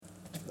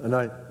And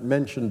I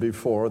mentioned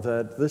before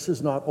that this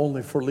is not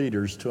only for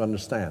leaders to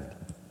understand.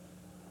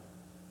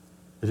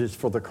 It is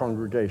for the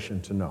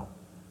congregation to know.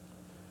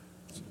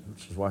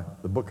 Which is why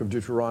the book of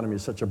Deuteronomy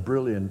is such a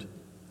brilliant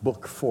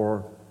book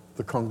for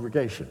the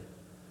congregation.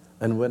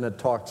 And when it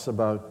talks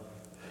about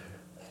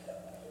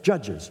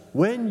judges,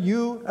 when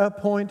you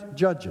appoint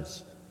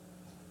judges,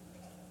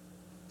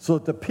 so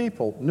that the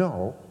people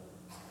know,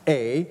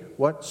 A,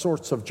 what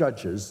sorts of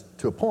judges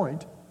to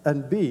appoint,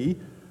 and B,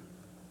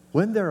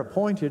 when they're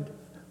appointed,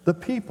 the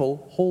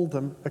people hold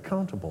them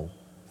accountable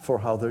for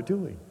how they're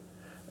doing.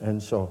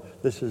 And so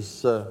this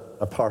is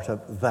a part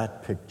of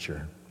that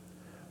picture.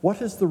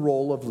 What is the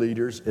role of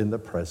leaders in the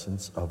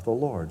presence of the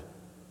Lord?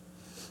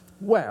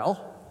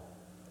 Well,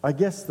 I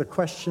guess the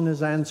question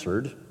is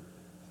answered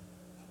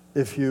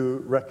if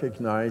you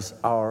recognize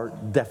our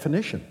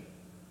definition,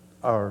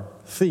 our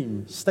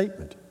theme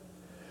statement.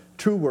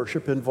 True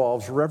worship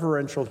involves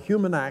reverential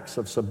human acts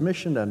of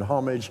submission and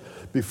homage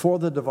before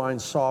the divine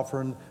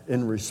sovereign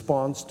in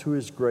response to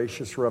his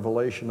gracious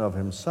revelation of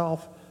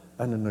himself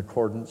and in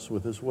accordance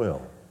with his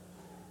will.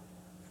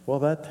 Well,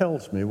 that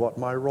tells me what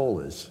my role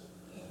is.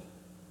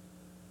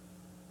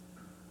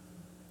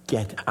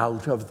 Get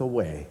out of the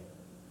way.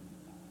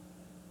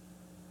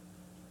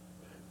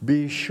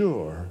 Be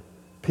sure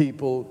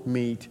people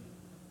meet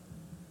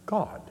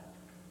God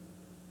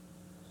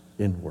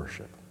in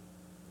worship.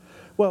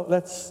 Well,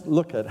 let's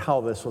look at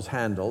how this was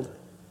handled.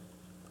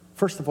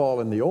 First of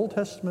all, in the Old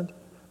Testament,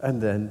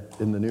 and then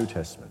in the New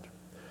Testament.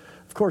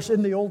 Of course,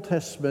 in the Old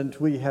Testament,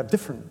 we have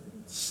different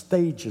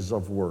stages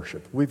of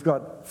worship. We've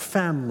got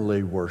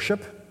family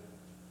worship.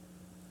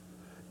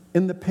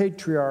 In the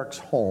patriarchs'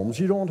 homes,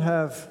 you don't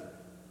have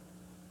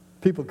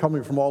people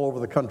coming from all over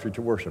the country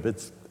to worship.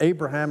 It's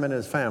Abraham and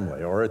his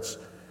family, or it's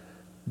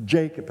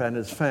Jacob and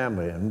his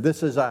family. And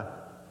this is a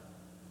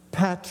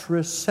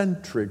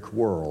patricentric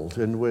world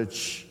in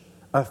which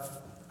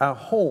a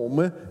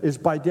home is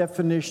by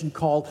definition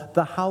called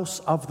the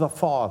house of the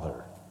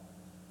Father,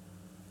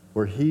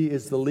 where he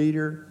is the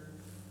leader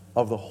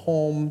of the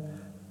home,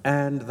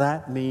 and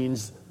that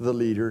means the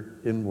leader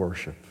in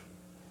worship.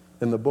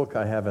 In the book,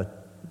 I have a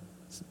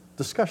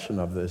discussion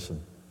of this.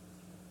 And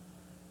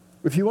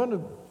if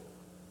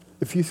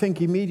you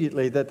think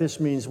immediately that this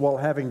means, well,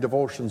 having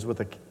devotions with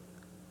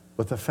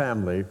the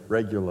family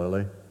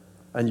regularly,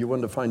 and you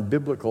want to find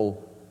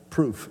biblical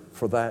proof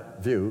for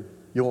that view,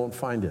 you won't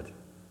find it.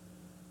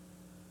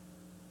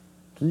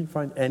 Can you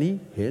find any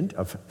hint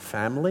of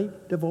family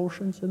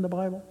devotions in the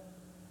Bible?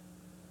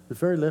 There's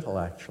very little,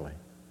 actually.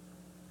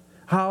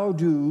 How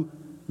do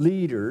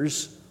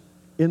leaders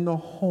in the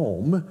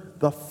home,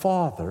 the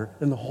father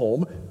in the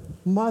home,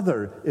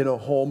 mother in a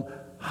home,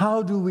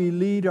 how do we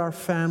lead our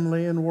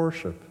family in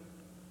worship?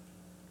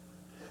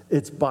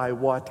 It's by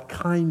what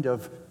kind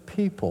of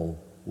people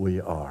we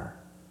are.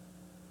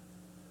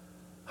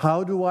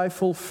 How do I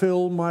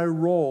fulfill my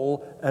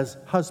role as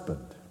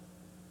husband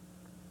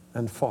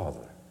and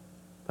father?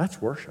 That's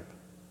worship.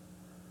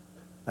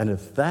 And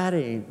if that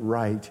ain't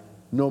right,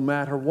 no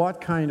matter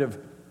what kind of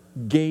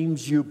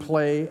games you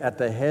play at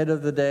the head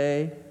of the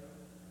day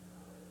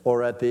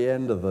or at the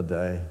end of the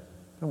day,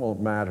 it won't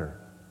matter.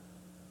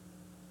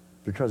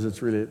 Because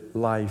it's really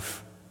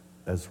life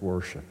as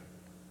worship.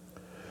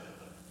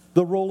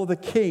 The role of the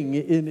king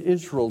in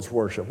Israel's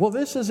worship. Well,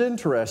 this is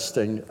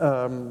interesting.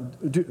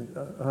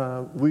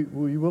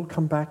 We will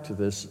come back to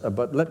this,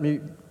 but let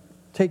me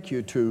take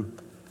you to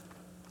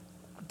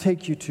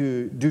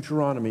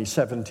Deuteronomy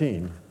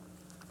 17.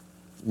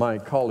 My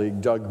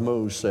colleague Doug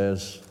Moo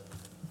says,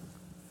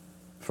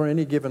 for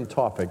any given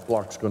topic,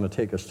 Block's going to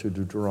take us to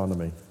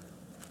Deuteronomy.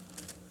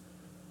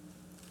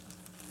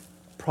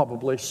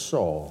 Probably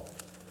so.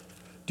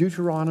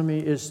 Deuteronomy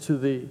is to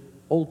the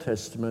Old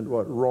Testament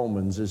what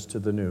Romans is to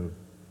the New.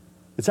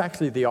 It's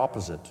actually the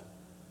opposite.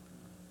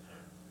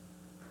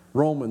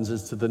 Romans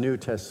is to the New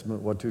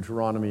Testament what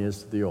Deuteronomy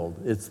is to the Old.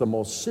 It's the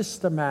most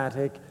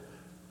systematic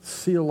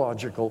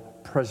theological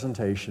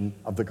presentation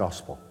of the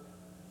gospel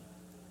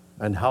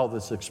and how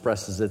this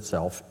expresses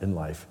itself in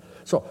life.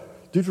 So,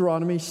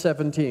 Deuteronomy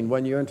 17,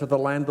 when you enter the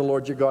land the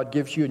Lord your God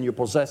gives you and you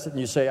possess it and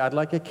you say, I'd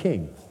like a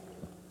king,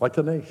 like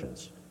the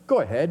nations. Go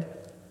ahead,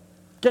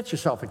 get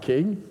yourself a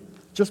king.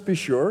 Just be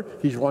sure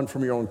he's one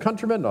from your own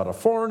countrymen, not a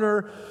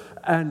foreigner,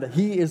 and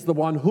he is the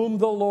one whom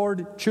the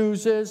Lord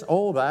chooses.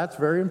 Oh, that's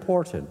very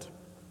important.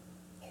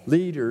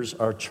 Leaders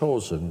are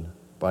chosen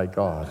by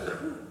God.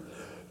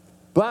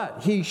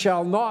 But he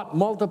shall not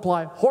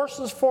multiply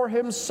horses for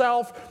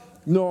himself,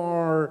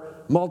 nor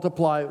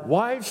multiply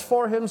wives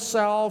for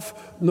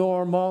himself,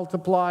 nor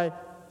multiply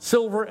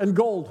silver and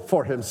gold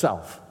for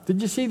himself.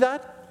 Did you see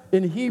that?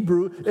 In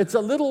Hebrew, it's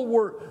a little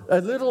word, a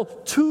little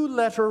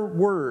two-letter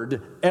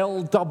word,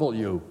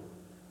 LW.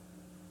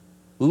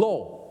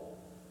 Lo.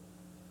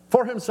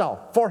 For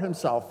himself, for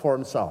himself, for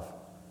himself.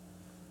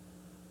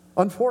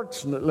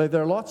 Unfortunately,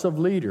 there are lots of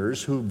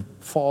leaders who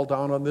fall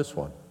down on this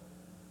one.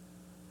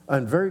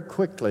 And very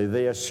quickly,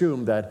 they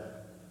assume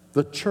that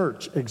the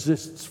church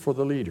exists for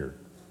the leader.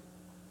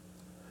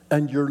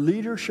 And your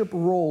leadership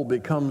role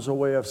becomes a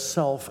way of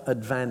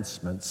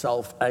self-advancement,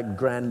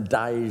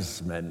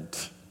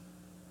 self-aggrandizement.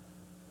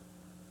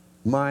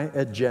 My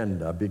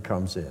agenda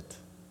becomes it.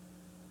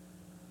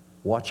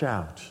 Watch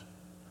out.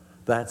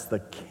 That's the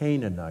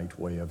Canaanite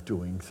way of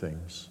doing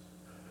things.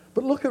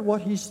 But look at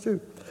what he's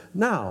doing.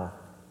 Now,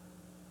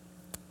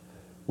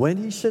 when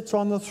he sits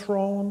on the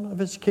throne of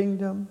his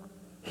kingdom,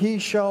 he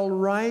shall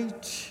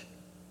write.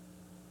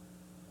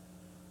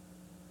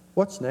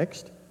 What's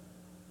next?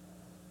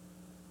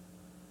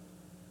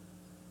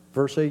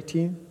 Verse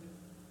 18.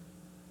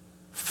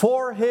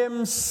 For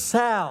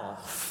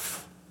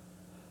himself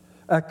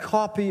a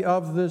copy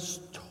of this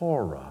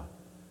Torah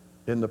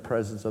in the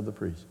presence of the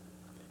priest.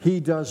 He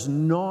does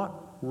not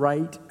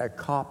write a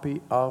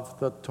copy of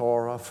the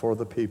Torah for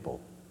the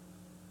people.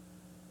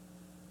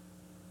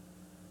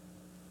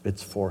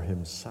 It's for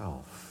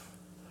himself.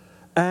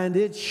 And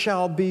it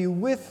shall be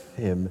with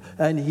him,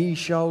 and he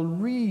shall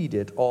read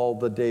it all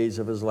the days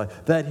of his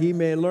life, that he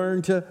may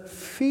learn to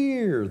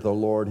fear the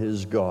Lord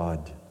his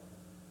God,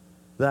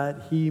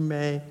 that he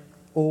may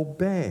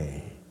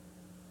obey,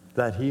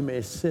 that he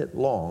may sit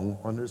long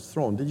on his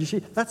throne. Did you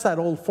see? That's that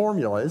old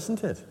formula,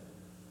 isn't it?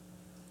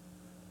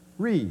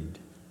 Read,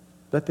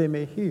 that they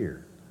may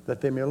hear,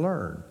 that they may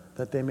learn,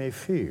 that they may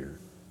fear,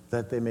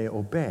 that they may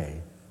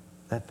obey,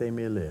 that they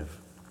may live.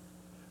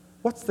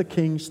 What's the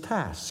king's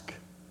task?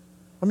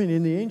 I mean,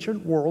 in the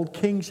ancient world,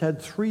 kings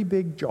had three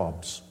big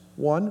jobs.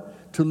 One,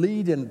 to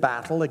lead in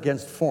battle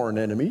against foreign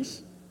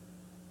enemies.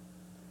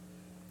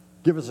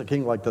 Give us a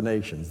king like the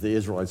nations. The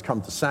Israelites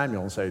come to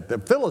Samuel and say, the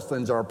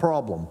Philistines are a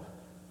problem.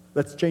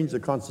 Let's change the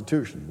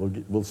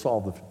constitution. We'll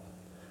solve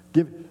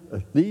the...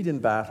 Lead in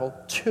battle.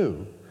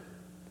 Two,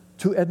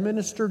 to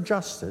administer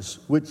justice,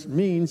 which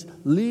means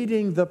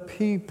leading the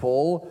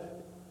people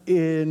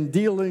in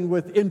dealing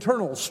with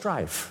internal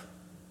strife.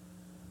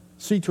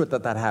 See to it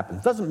that that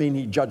happens. Doesn't mean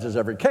he judges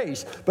every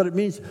case, but it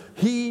means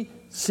he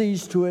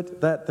sees to it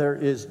that there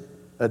is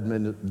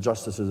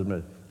justice is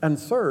administered. And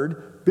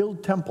third,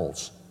 build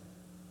temples,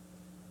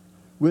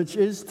 which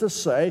is to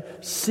say,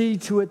 see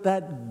to it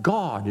that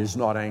God is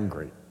not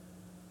angry.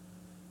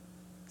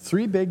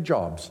 Three big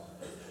jobs.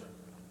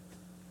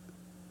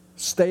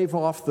 Stave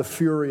off the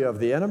fury of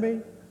the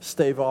enemy,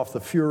 stave off the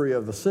fury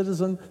of the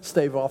citizen,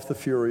 stave off the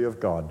fury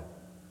of God.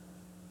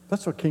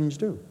 That's what kings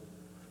do.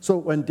 So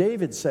when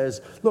David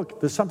says, look,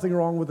 there's something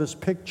wrong with this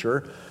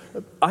picture.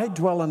 I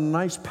dwell in a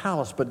nice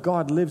palace, but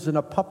God lives in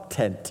a pup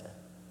tent.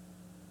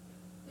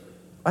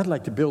 I'd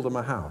like to build him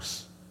a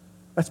house.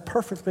 That's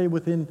perfectly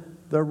within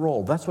their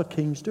role. That's what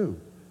kings do.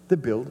 They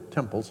build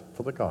temples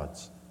for the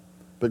gods.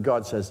 But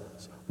God says,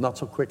 not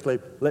so quickly,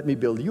 let me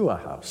build you a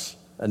house.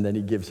 And then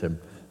he gives him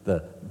the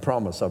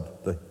promise of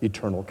the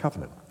eternal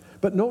covenant.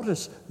 But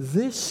notice,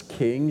 this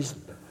king's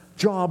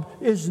job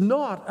is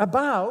not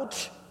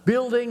about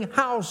building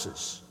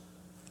houses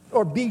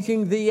or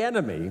beating the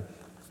enemy.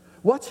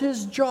 What's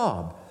his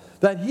job?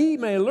 That he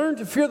may learn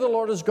to fear the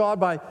Lord his God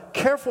by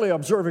carefully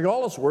observing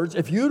all his words.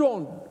 If you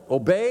don't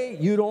obey,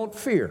 you don't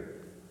fear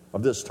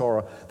of this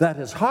Torah. That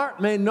his heart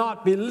may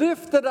not be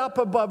lifted up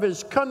above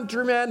his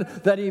countrymen,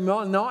 that he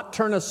may not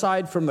turn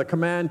aside from the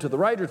command to the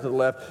right or to the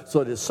left, so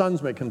that his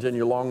sons may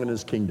continue long in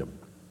his kingdom.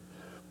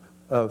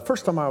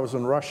 First time I was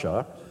in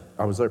Russia,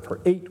 I was there for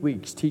 8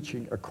 weeks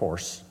teaching a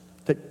course.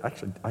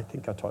 Actually, I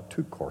think I taught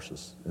 2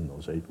 courses in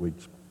those 8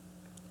 weeks.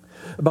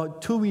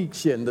 About 2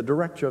 weeks in, the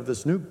director of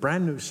this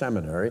brand new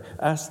seminary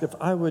asked if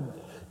I would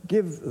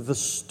give the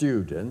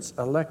students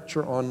a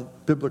lecture on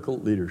biblical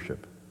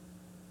leadership.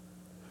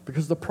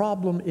 Because the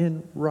problem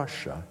in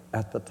Russia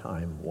at the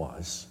time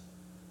was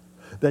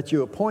that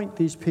you appoint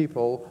these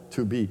people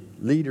to be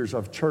leaders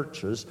of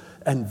churches,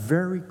 and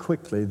very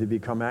quickly they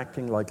become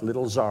acting like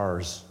little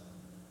czars.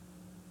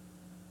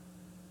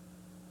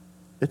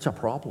 It's a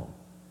problem.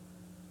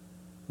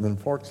 And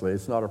unfortunately,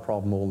 it's not a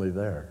problem only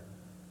there.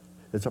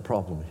 It's a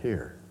problem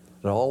here.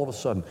 That all of a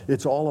sudden,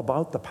 it's all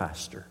about the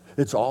pastor.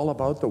 It's all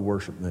about the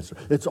worship minister.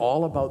 It's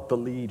all about the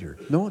leader.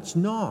 No, it's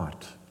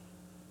not.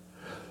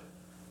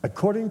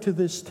 According to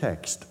this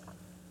text,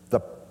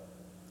 the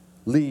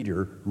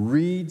leader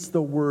reads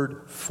the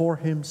word for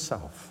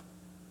himself,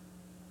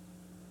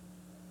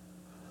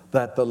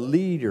 that the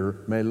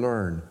leader may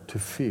learn to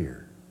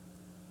fear,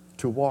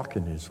 to walk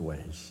in his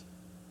ways,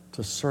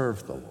 to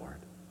serve the Lord,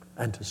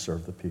 and to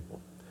serve the people.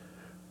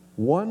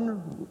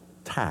 One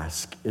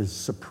task is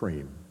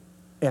supreme: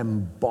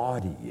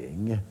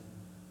 embodying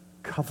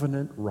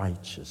covenant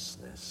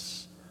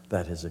righteousness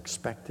that is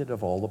expected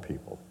of all the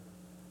people.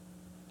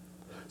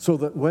 So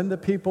that when the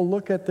people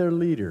look at their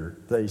leader,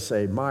 they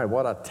say, my,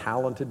 what a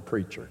talented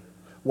preacher,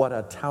 what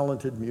a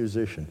talented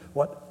musician,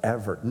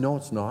 whatever. No,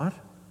 it's not.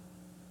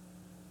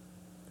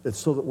 It's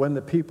so that when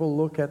the people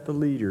look at the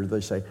leader,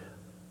 they say,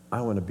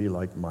 I want to be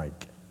like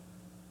Mike.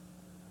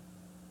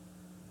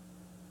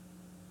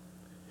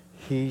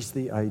 He's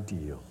the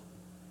ideal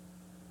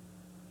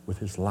with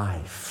his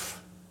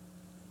life.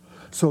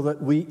 So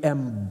that we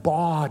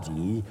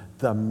embody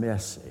the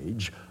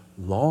message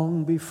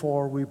long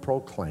before we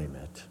proclaim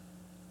it.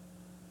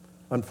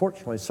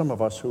 Unfortunately, some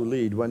of us who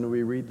lead, when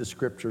we read the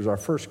scriptures, our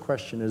first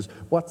question is,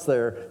 what's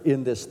there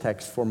in this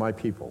text for my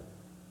people?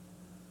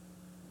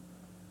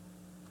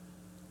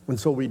 And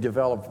so we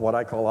develop what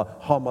I call a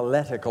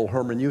homiletical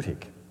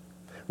hermeneutic.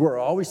 We're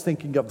always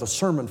thinking of the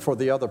sermon for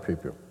the other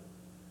people.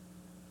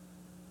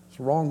 It's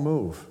a wrong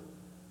move.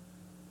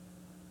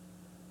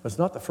 That's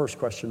not the first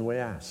question we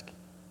ask.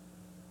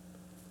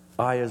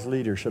 I, as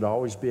leader, should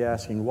always be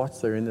asking,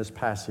 what's there in this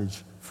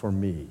passage for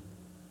me?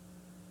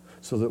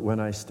 So that when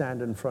I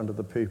stand in front of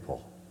the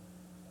people,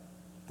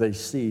 they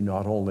see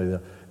not only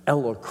the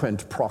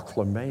eloquent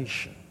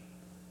proclamation,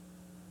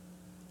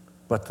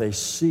 but they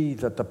see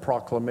that the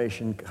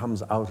proclamation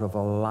comes out of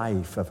a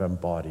life of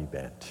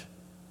embodiment.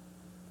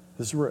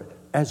 This is where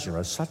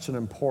Ezra is such an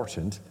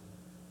important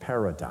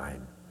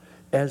paradigm.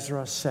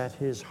 Ezra set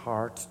his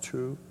heart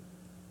to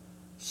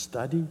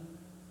study,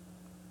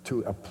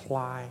 to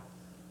apply,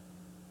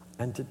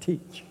 and to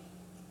teach.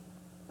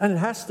 And it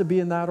has to be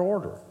in that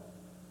order.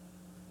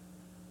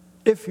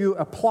 If you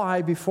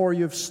apply before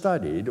you've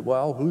studied,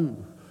 well,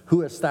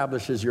 who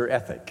establishes your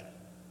ethic?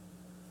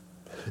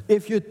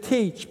 If you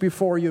teach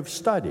before you've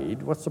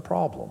studied, what's the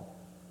problem?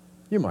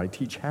 You might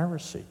teach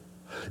heresy.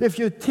 If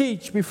you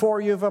teach before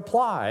you've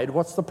applied,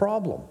 what's the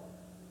problem?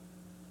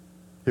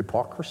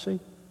 Hypocrisy?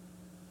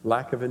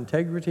 Lack of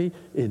integrity?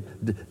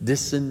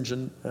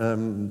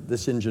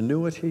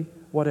 Disingenuity?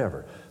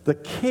 Whatever. The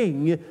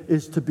king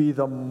is to be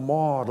the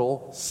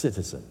model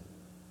citizen.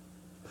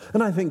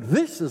 And I think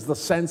this is the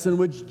sense in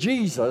which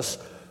Jesus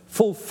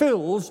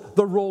fulfills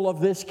the role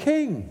of this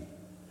king.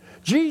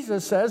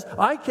 Jesus says,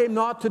 I came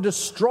not to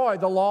destroy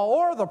the law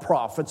or the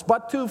prophets,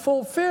 but to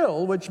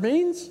fulfill, which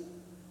means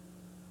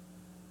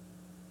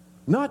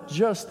not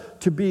just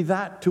to be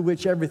that to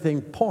which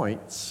everything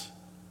points,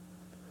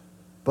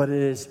 but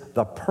it is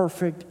the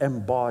perfect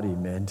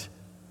embodiment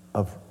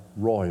of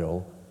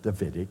royal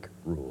Davidic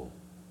rule.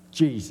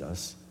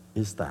 Jesus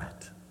is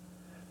that.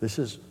 This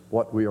is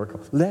what we are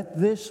called. Let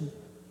this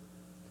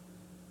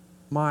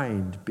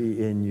mind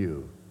be in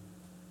you,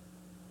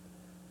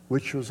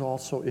 which was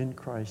also in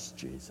Christ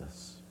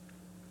Jesus,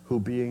 who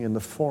being in the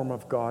form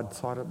of God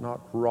thought it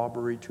not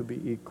robbery to be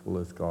equal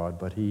with God,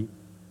 but he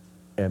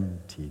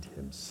emptied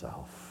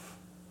himself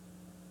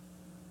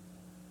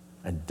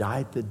and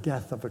died the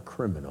death of a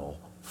criminal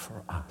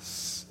for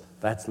us.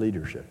 That's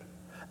leadership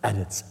at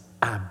its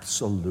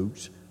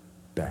absolute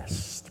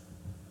best.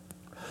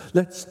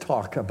 Let's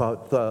talk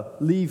about the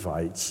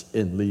Levites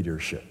in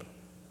leadership.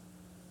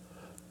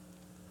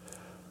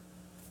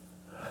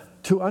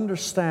 To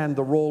understand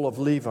the role of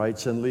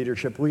Levites in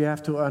leadership, we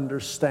have to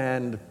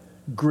understand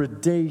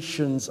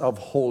gradations of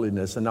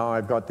holiness. And now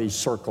I've got these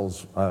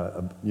circles,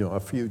 a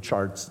few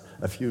charts,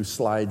 a few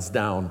slides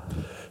down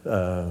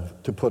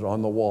to put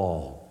on the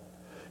wall.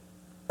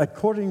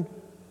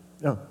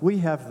 We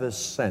have this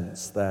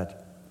sense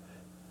that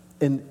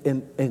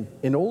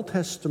in Old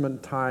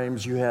Testament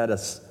times, you had a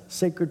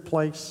sacred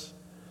place,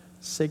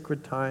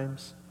 sacred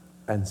times,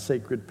 and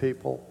sacred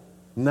people.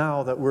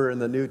 Now that we're in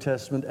the New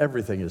Testament,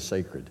 everything is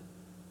sacred.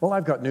 Well,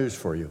 I've got news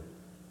for you.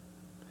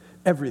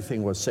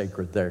 Everything was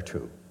sacred there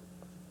too.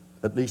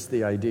 At least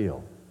the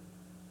ideal.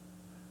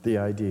 The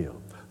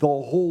ideal. The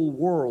whole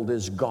world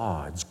is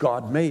God's.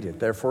 God made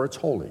it, therefore it's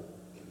holy.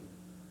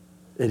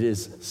 It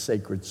is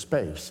sacred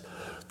space.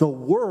 The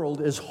world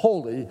is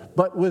holy,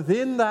 but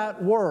within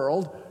that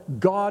world,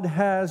 God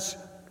has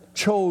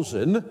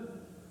chosen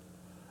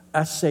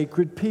a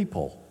sacred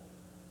people.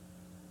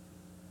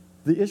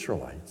 The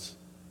Israelites.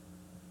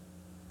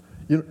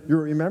 You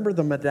remember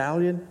the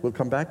medallion? We'll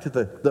come back to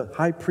the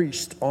high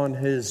priest on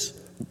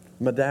his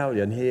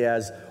medallion. He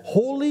has,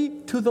 holy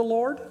to the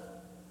Lord.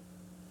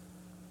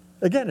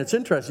 Again, it's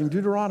interesting.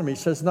 Deuteronomy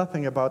says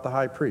nothing about the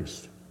high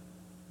priest.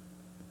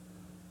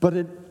 But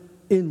it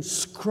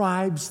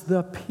inscribes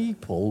the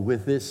people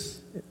with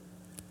this,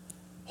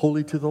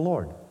 holy to the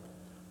Lord.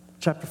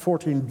 Chapter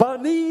 14,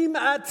 Banim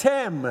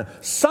Atem,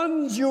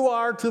 sons you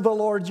are to the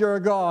Lord your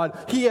God.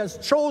 He has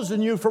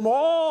chosen you from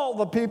all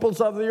the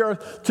peoples of the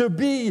earth to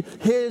be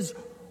his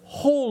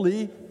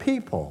holy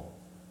people.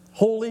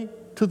 Holy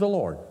to the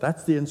Lord.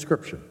 That's the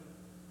inscription.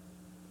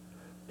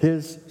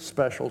 His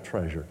special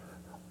treasure.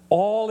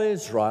 All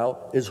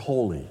Israel is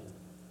holy.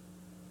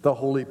 The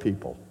holy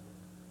people.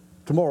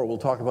 Tomorrow we'll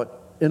talk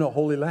about in a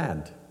holy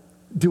land,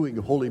 doing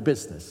holy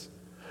business.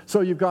 So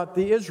you've got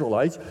the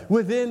Israelites.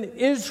 Within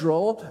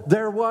Israel,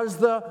 there was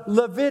the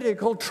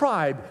Levitical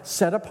tribe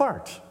set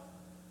apart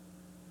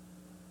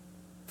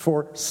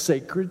for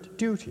sacred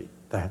duty.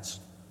 That's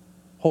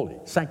holy,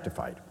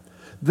 sanctified.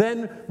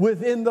 Then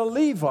within the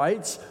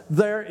Levites,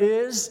 there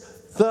are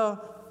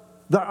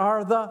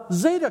the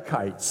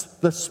Zadokites,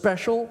 the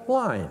special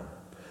line.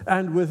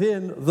 And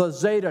within the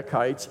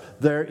Zadokites,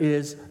 there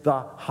is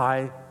the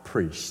high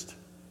priest.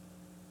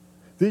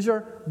 These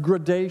are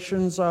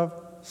gradations of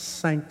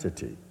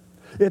sanctity.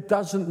 It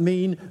doesn't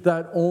mean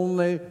that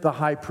only the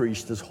high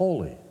priest is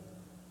holy.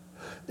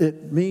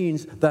 It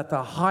means that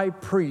the high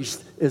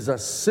priest is a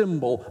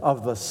symbol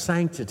of the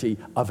sanctity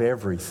of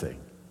everything.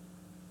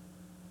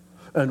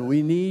 And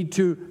we need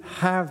to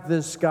have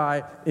this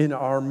guy in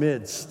our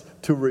midst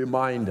to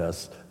remind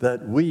us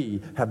that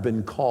we have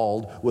been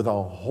called with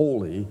a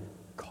holy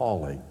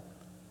calling,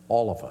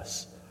 all of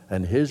us.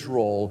 And his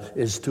role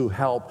is to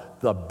help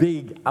the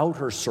big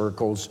outer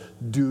circles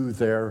do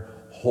their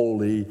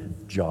holy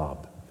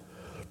job.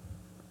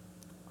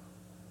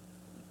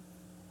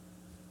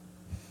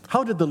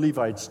 How did the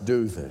Levites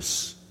do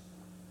this?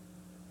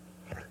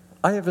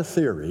 I have a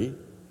theory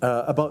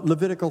about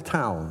Levitical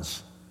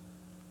towns.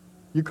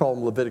 You call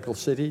them Levitical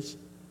cities.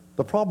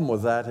 The problem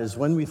with that is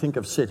when we think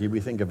of city, we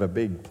think of a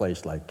big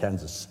place like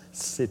Kansas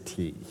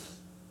City.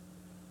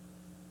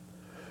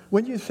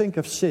 When you think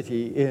of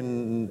city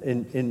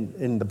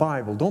in the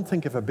Bible, don't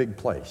think of a big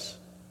place.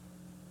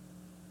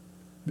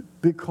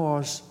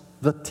 Because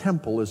the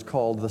temple is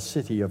called the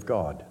city of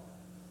God.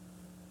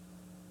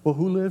 Well,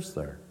 who lives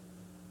there?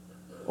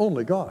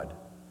 Only God.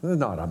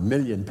 Not a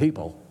million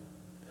people.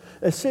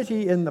 A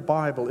city in the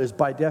Bible is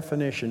by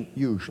definition,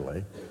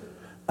 usually,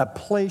 a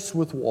place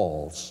with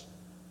walls.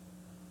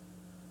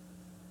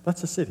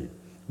 That's a city.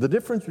 The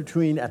difference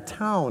between a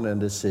town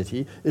and a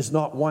city is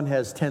not one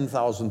has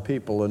 10,000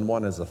 people and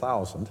one has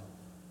 1,000.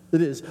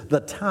 It is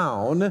the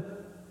town,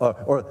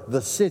 or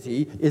the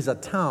city is a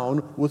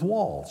town with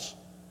walls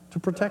to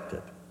protect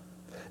it.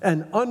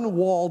 An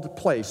unwalled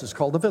place is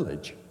called a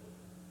village.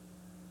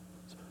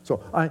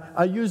 So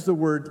I use the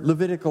word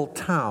Levitical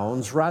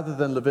towns rather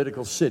than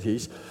Levitical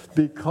cities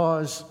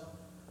because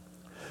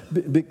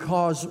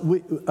we,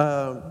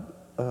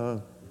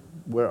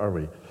 where are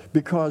we?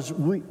 Because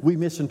we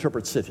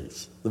misinterpret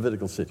cities,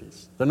 Levitical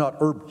cities. They're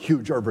not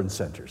huge urban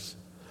centers.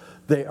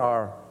 They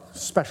are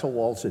special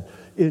walls.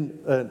 In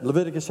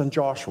Leviticus and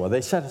Joshua,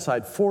 they set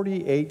aside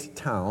 48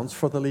 towns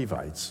for the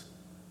Levites.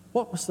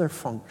 What was their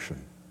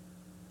function?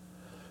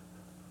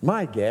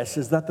 My guess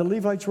is that the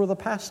Levites were the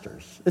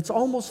pastors. It's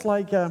almost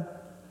like the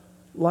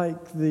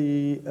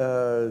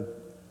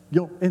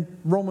in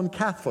Roman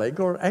Catholic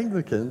or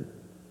Anglican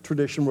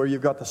tradition where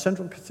you've got the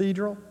central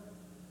cathedral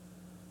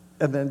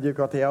and then you've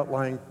got the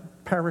outlying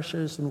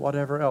parishes and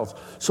whatever else.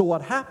 So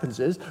what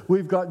happens is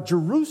we've got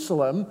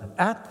Jerusalem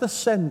at the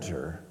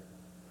center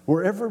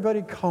where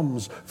everybody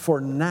comes for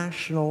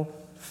national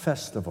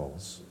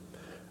festivals.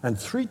 And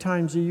 3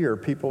 times a year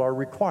people are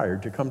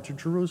required to come to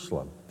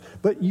Jerusalem.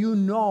 But you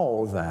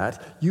know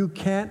that you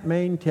can't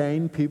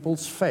maintain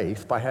people's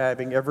faith by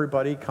having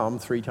everybody come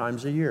 3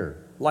 times a year.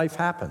 Life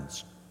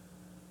happens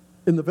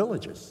in the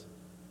villages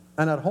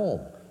and at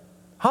home.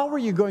 How are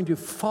you going to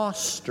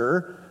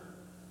foster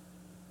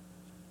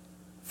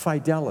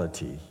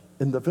fidelity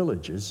in the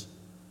villages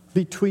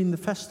between the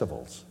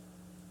festivals?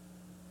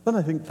 Then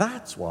I think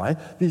that's why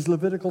these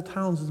Levitical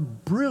towns is a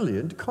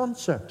brilliant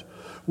concept.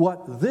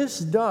 What this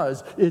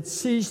does, it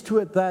sees to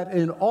it that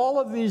in all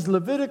of these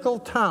Levitical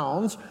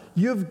towns,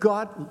 you've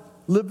got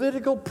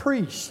Levitical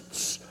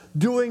priests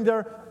doing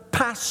their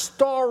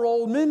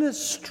pastoral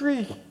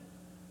ministry,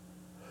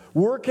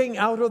 working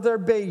out of their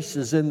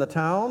bases in the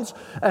towns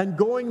and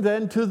going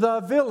then to the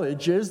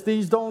villages.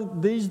 These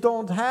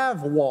don't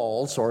have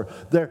walls, or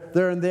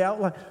they're in the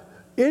outline.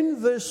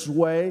 In this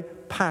way,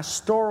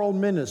 pastoral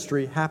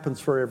ministry happens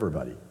for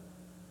everybody.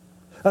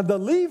 And the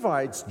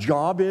Levites'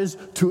 job is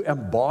to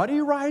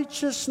embody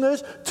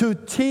righteousness, to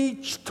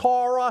teach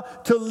Torah,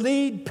 to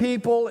lead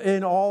people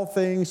in all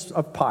things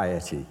of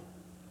piety.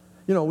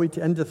 You know, we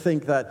tend to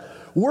think that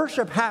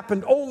worship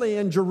happened only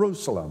in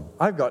Jerusalem.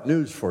 I've got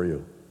news for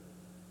you.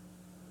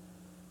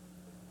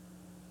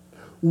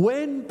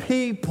 When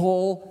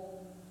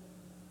people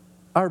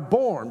are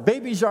born,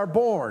 babies are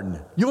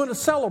born, you want to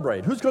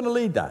celebrate. Who's going to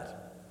lead that?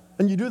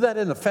 And you do that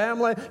in the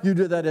family, you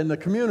do that in the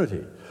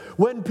community.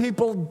 When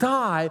people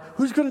die,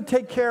 who's going to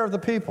take care of the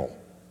people?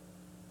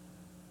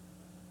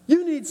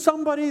 You need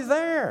somebody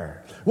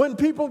there. When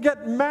people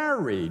get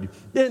married,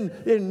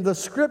 in the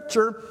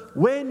scripture,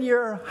 when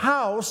your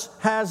house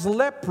has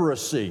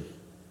leprosy,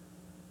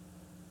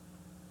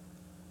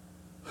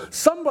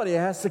 somebody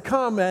has to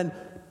come and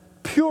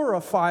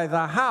purify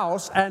the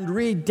house and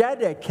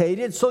rededicate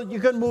it so you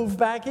can move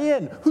back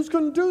in. Who's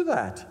going to do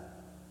that?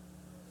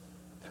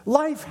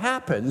 Life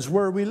happens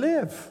where we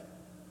live.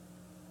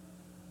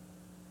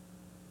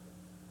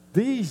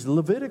 These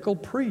Levitical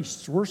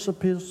priests were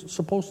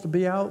supposed to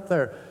be out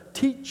there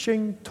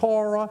teaching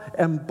Torah,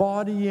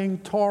 embodying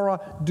Torah,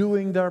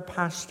 doing their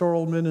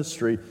pastoral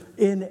ministry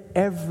in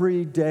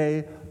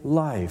everyday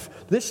life.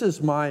 This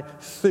is my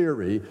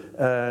theory,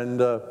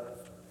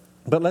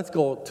 but let's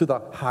go to the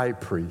high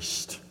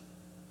priest.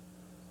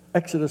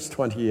 Exodus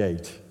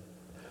 28.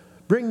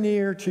 Bring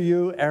near to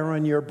you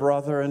Aaron your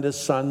brother and his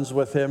sons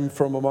with him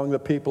from among the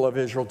people of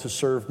Israel to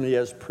serve me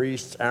as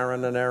priests,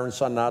 Aaron and Aaron's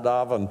son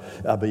Nadav and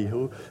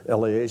Abihu,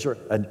 Eleazar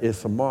and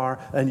Ithamar,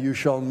 and you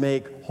shall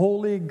make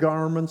holy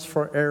garments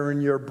for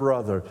Aaron your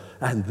brother.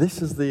 And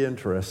this is the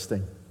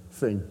interesting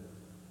thing,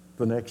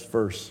 the next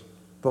verse,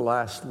 the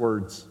last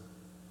words.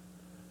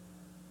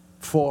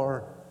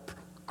 For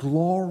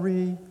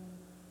glory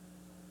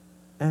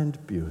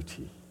and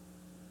beauty.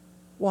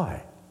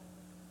 Why?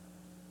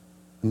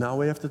 Now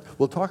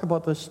we'll talk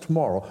about this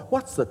tomorrow.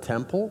 What's the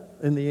temple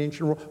in the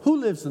ancient world?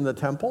 Who lives in the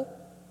temple?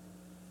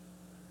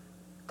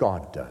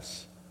 God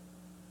does.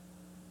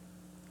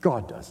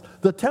 God does.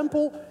 The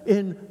temple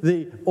in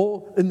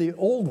the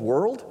old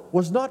world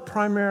was not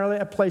primarily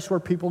a place where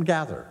people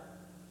gather.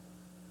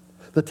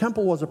 The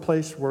temple was a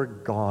place where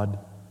God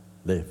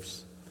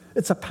lives.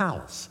 It's a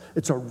palace.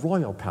 It's a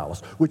royal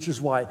palace, which is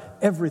why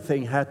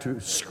everything had to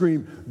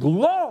scream,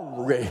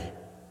 glory.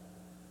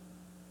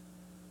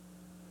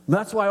 And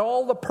that's why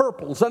all the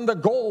purples and the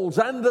golds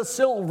and the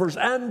silvers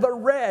and the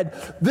red,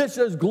 this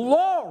is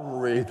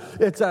glory.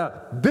 It's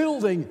a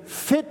building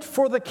fit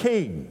for the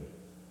king,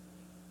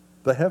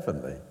 the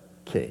heavenly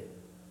king.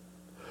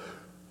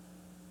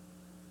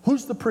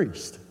 Who's the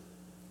priest?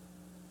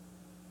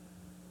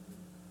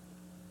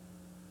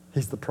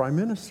 He's the prime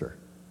minister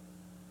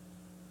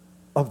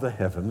of the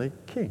heavenly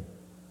king.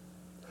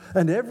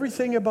 And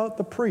everything about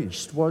the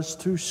priest was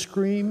to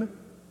scream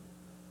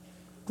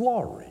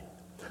glory.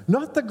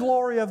 Not the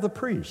glory of the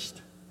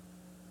priest.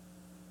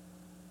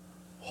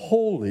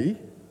 Holy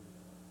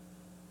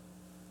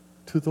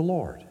to the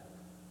Lord.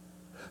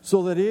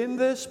 So that in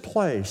this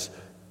place,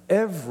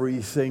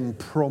 everything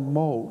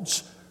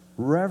promotes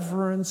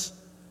reverence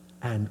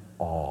and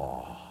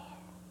awe.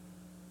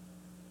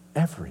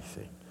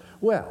 Everything.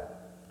 Well,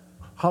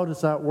 how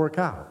does that work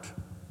out?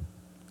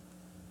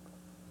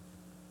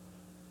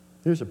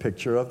 Here's a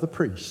picture of the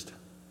priest.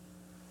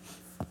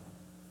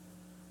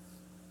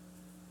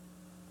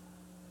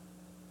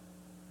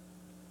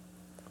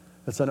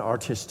 It's an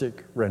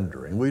artistic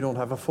rendering. We don't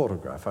have a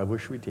photograph. I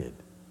wish we did.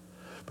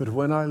 But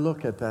when I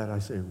look at that, I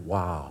say,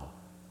 wow.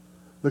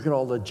 Look at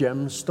all the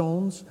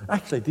gemstones.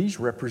 Actually, these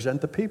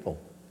represent the people,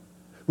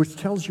 which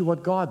tells you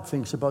what God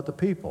thinks about the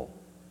people.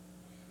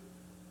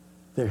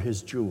 They're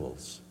his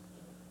jewels.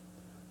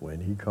 When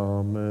he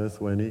cometh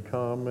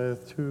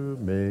to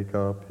make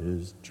up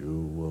his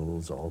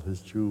jewels, all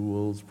his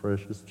jewels,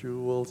 precious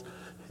jewels,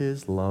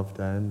 his loved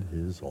and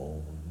his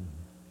own.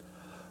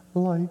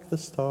 Like the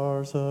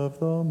stars of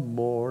the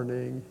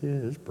morning,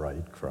 his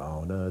bright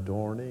crown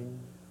adorning,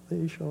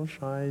 they shall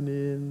shine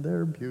in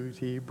their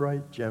beauty,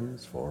 bright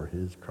gems for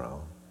his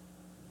crown.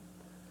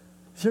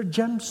 These are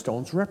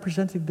gemstones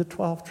representing the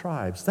 12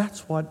 tribes.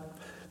 That's what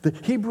the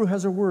Hebrew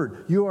has a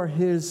word. You are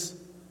his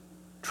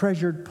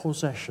treasured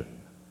possession.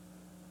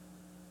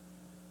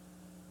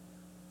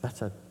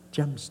 That's a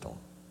gemstone.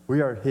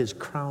 We are his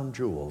crown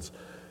jewels,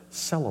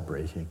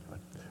 celebrating.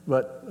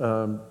 But,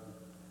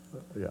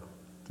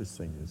 this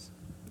thing is,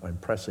 I'm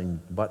pressing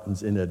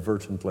buttons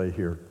inadvertently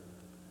here.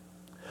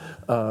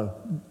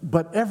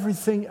 But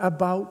everything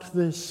about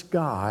this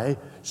guy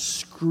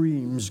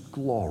screams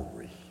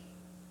glory.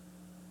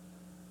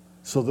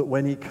 So that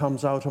when he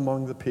comes out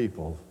among the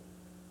people,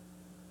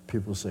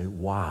 people say,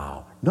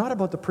 wow. Not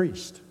about the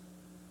priest,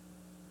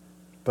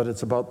 but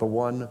it's about the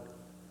one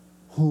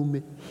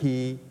whom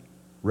he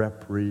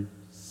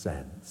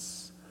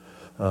represents.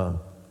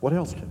 What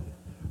else can we?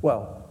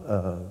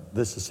 Well,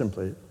 this is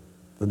simply,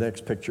 the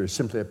next picture is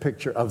simply a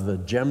picture of the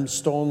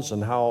gemstones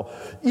and how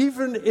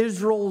even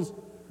Israel's,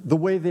 the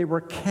way they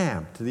were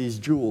camped, these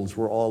jewels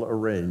were all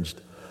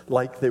arranged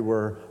like they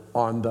were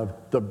on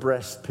the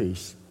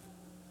breastpiece.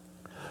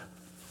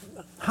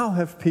 How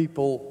have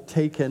people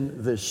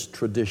taken this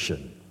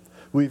tradition?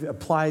 We've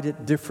applied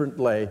it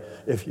differently.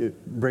 If you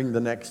bring the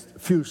next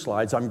few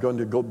slides, I'm going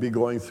to be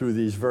going through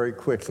these very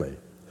quickly.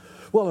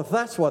 Well, if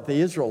that's what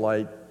the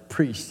Israelite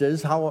priest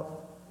is, how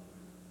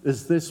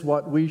is this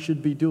what we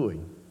should be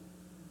doing?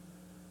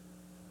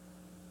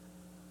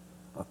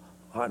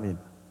 I mean,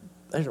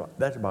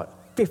 there's about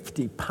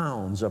 50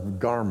 pounds of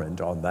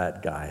garment on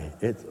that guy.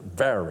 It's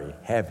very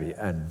heavy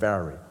and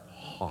very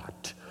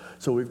hot.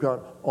 So we've got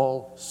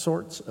all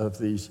sorts of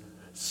these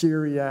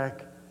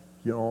Syriac,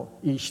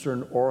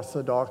 Eastern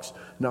Orthodox.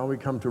 Now we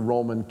come to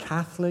Roman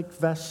Catholic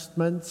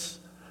vestments.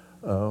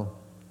 Isn't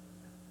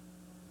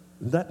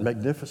that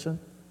magnificent?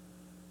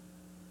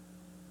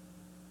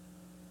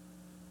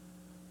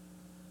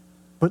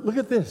 But look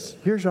at this.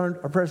 Here's our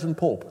present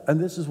Pope.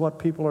 And this is what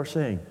people are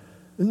saying.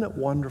 Isn't it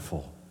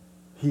wonderful?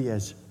 He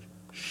has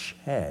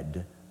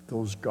shed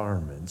those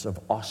garments of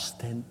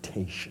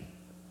ostentation.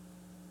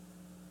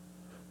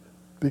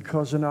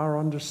 Because in our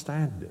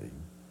understanding,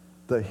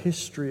 the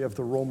history of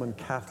the Roman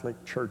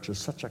Catholic Church is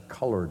such a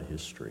colored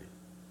history.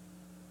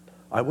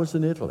 I was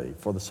in Italy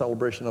for the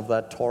celebration of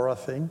that Torah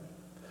thing.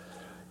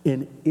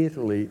 In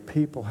Italy,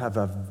 people have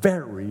a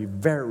very,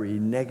 very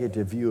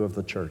negative view of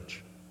the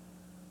church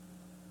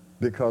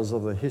because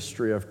of the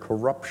history of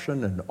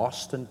corruption and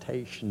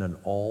ostentation and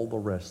all the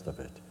rest of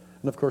it.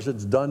 And of course,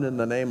 it's done in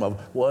the name of,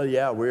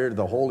 we're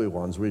the holy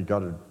ones. We've got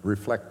to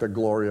reflect the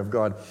glory of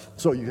God.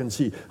 So you can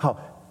see how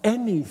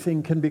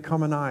anything can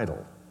become an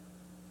idol.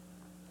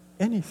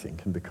 Anything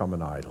can become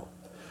an idol.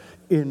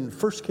 In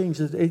 1 Kings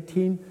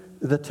 18,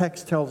 the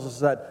text tells us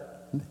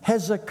that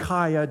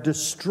Hezekiah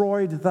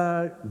destroyed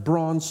the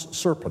bronze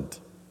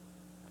serpent.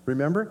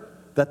 Remember?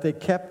 That they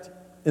kept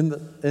in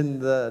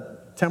the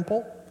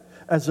temple?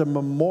 as a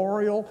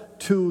memorial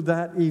to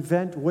that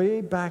event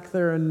way back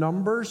there in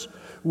Numbers,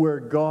 where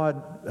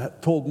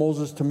God told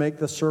Moses to make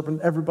the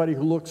serpent, everybody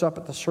who looks up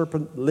at the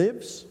serpent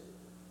lives.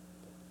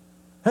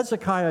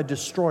 Hezekiah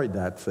destroyed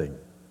that thing.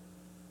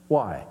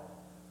 Why?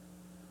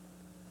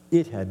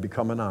 It had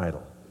become an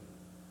idol.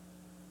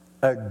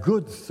 A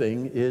good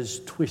thing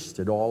is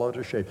twisted all out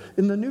of shape.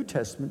 In the New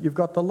Testament, you've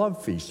got the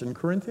love feast in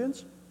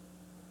Corinthians.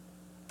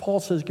 Paul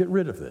says, get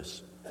rid of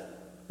this.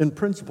 In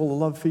principle, the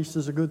love feast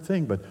is a good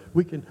thing, but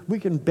we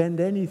can bend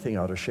anything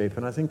out of shape,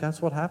 and I think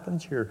that's what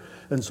happens here.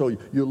 And so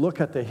you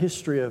look at the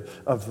history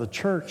of the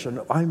church,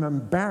 and I'm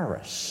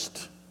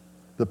embarrassed.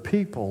 The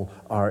people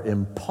are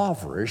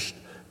impoverished,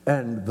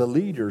 and the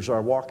leaders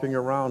are walking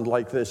around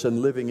like this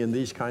and living in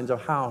these kinds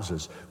of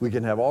houses. We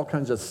can have all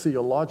kinds of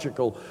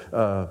theological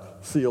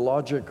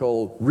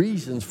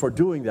reasons for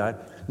doing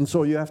that. And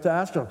so you have to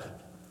ask them,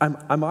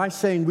 am I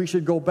saying we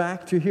should go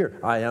back to here?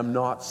 I am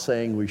not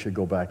saying we should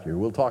go back here.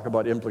 We'll talk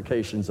about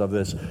implications of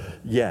this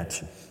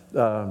yet.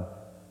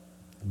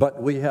 But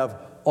we have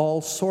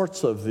all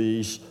sorts of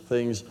these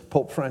things.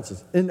 Pope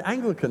Francis. In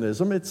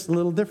Anglicanism, it's a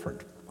little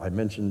different. I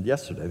mentioned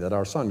yesterday that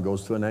our son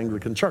goes to an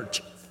Anglican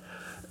church.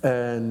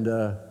 And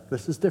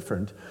this is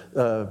different.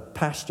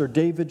 Pastor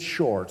David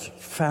Short,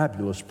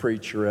 fabulous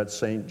preacher at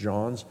St.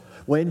 John's,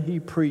 when he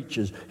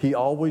preaches, he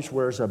always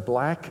wears a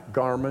black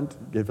garment.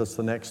 Give us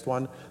the next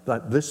one.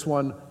 This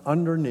one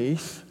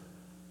underneath,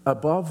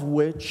 above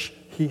which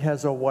he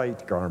has a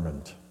white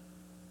garment.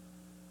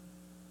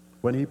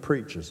 When he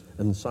preaches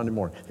on Sunday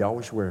morning, he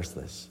always wears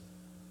this.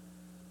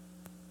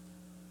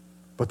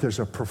 But there's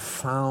a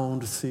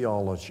profound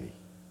theology,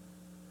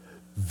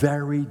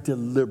 very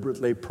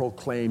deliberately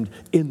proclaimed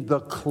in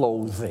the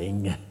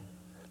clothing.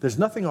 There's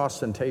nothing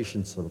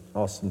ostentatious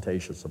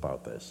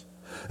about this.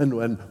 And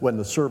when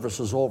the service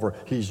is over,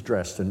 he's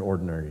dressed in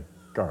ordinary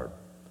garb.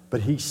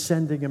 But he's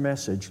sending a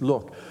message.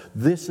 Look,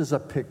 this is a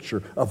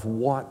picture of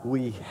what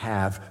we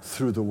have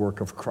through the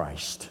work of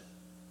Christ.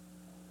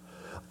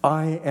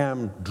 I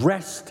am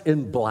dressed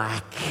in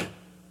black.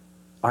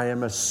 I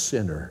am a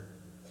sinner.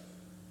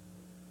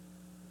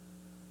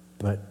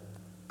 But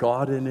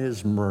God in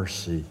His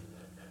mercy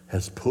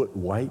has put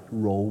white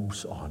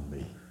robes on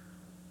me.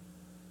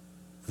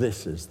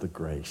 This is the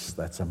grace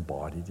that's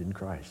embodied in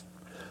Christ.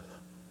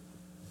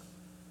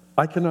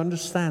 I can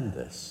understand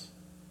this.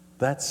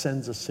 That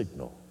sends a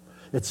signal.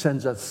 It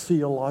sends a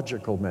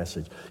theological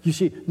message. You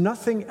see,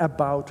 nothing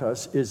about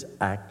us is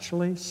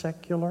actually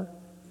secular.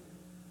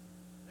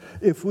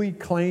 If we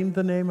claim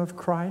the name of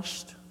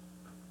Christ,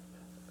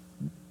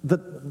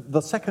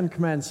 the second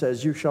command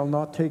says, you shall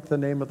not take the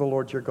name of the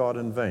Lord your God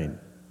in vain.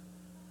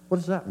 What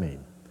does that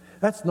mean?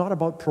 That's not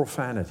about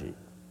profanity.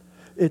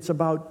 It's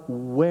about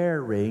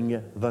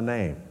wearing the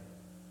name.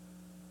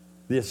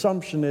 The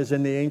assumption is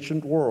in the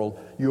ancient world,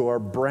 you are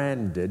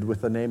branded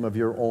with the name of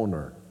your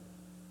owner.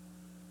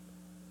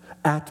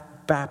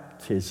 At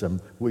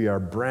baptism, we are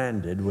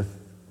branded with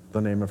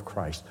the name of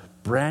Christ.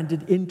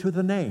 Branded into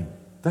the name.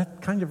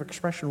 That kind of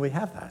expression, we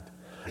have that.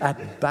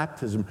 At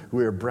baptism,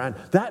 we are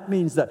branded. That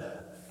means that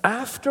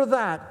after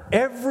that,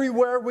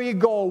 everywhere we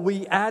go,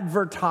 we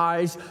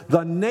advertise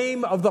the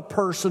name of the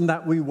person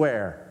that we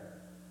wear.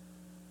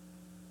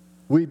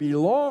 We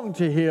belong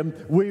to Him.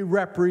 We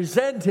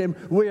represent Him.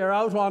 We are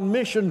out on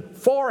mission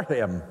for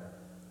Him.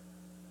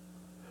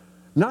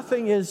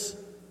 Nothing is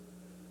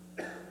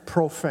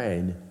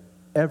profane.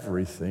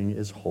 Everything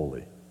is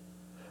holy.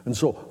 And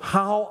so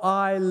how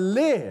I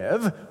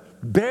live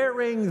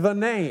bearing the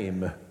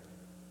name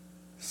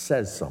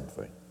says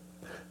something.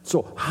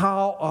 So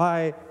how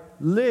I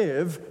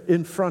live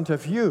in front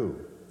of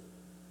you,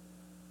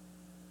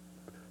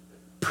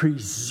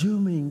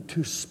 presuming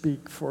to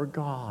speak for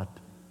God,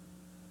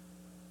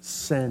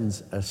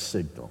 sends a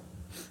signal.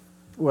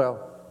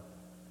 Well,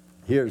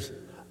 here's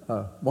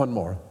one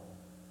more.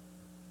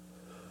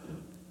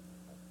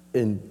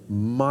 In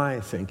my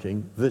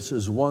thinking, this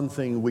is one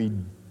thing we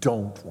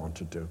don't want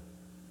to do.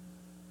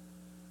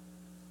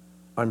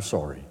 I'm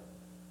sorry.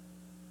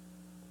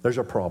 There's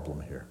a problem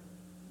here.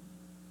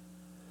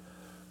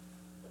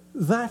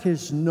 That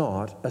is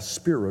not a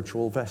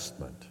spiritual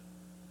vestment.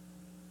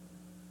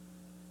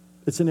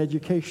 It's an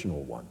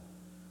educational one.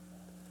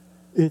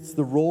 It's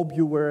the robe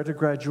you wear at a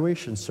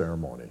graduation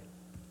ceremony,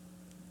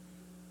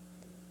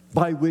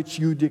 by which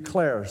you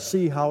declare,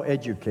 see how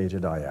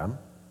educated I am,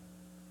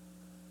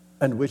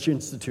 and which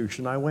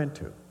institution I went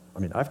to. I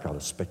mean, I've got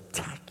a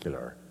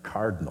spectacular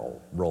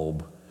cardinal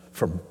robe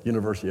from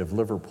University of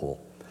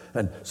Liverpool.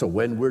 And so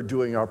when we're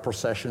doing our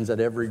processions at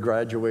every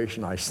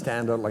graduation, I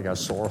stand out like a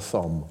sore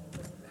thumb.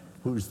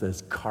 Who's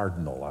this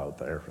cardinal out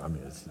there? I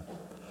mean,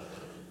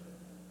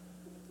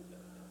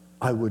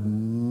 I would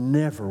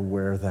never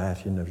wear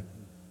that in a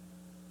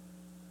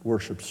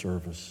worship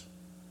service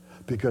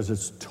because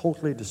it's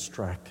totally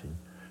distracting.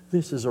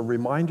 This is a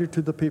reminder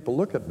to the people,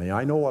 look at me,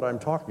 I know what I'm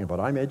talking about,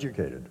 I'm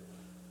educated.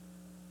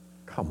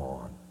 Come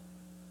on.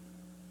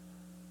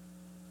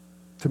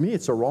 To me,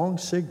 it's a wrong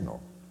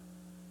signal,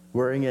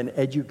 wearing an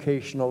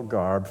educational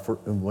garb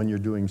when you're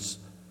doing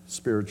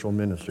spiritual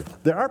ministry.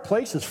 There are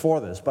places for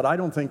this, but I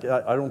don't think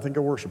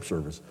a worship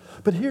service.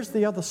 But here's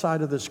the other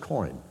side of this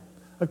coin.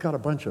 I've got a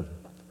bunch of them.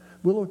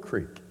 Willow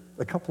Creek,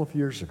 a couple of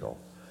years ago,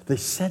 they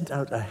sent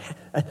out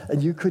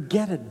and you could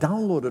get it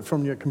downloaded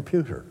from your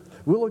computer.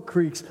 Willow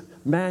Creek's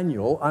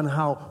manual on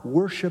how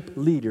worship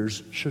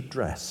leaders should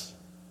dress.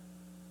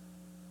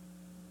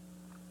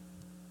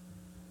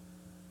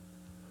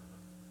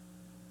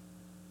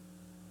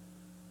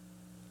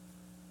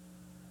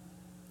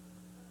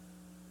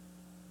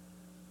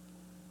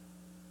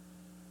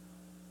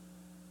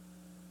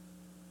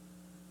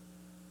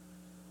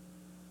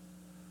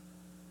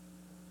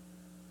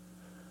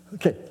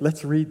 Okay,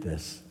 let's read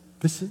this.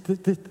 This is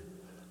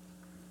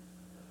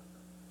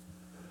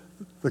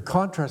the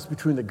contrast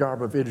between the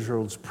garb of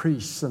Israel's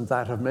priests and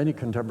that of many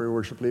contemporary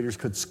worship leaders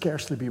could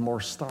scarcely be more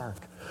stark.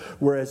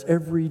 Whereas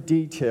every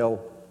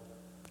detail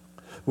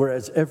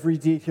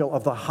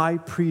of the high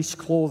priest's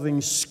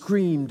clothing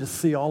screamed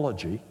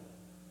theology,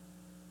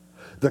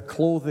 the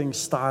clothing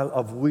style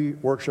of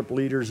worship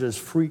leaders is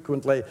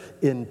frequently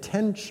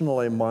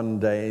intentionally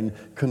mundane,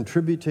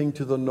 contributing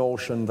to the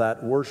notion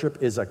that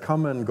worship is a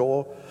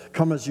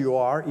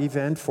come-as-you-are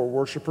event for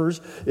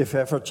worshipers. If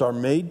efforts are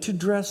made to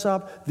dress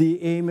up,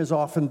 the aim is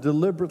often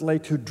deliberately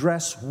to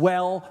dress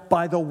well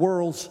by the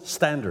world's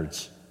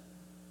standards.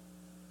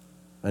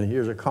 And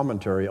here's a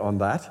commentary on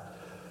that.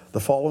 The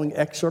following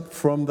excerpt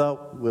from the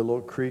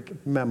Willow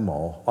Creek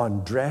Memo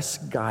on dress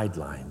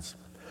guidelines.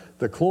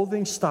 The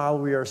clothing style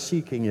we are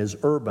seeking is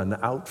urban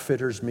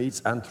outfitters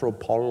meets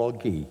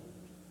anthropology.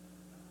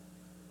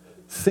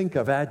 Think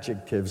of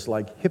adjectives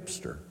like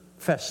hipster,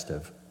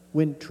 festive,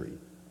 wintry,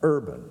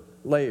 urban,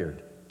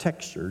 layered,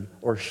 textured,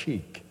 or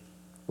chic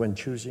when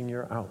choosing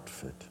your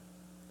outfit.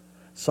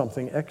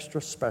 Something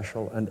extra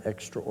special and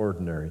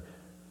extraordinary,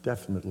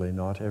 definitely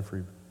not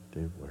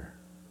everyday wear.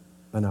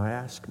 And I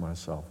ask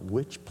myself,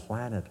 which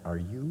planet are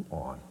you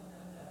on?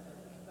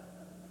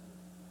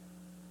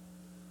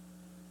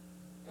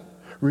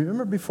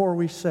 Remember before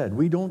we said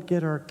we don't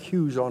get our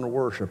cues on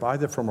worship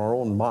either from our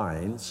own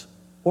minds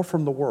or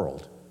from the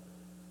world.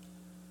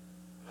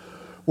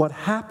 What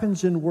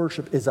happens in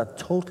worship is a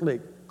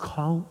totally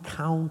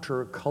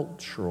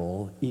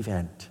countercultural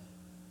event.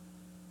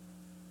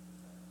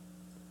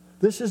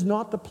 This is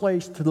not the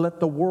place to let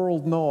the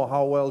world know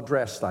how well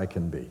dressed I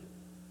can be.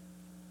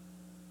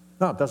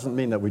 Now, it doesn't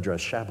mean that we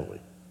dress shabbily.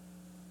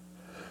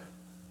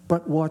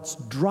 But what's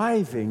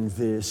driving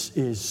this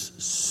is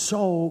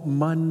so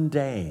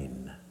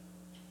mundane.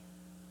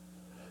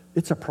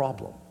 It's a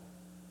problem.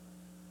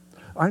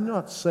 I'm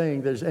not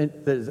saying there's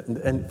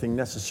anything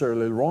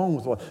necessarily wrong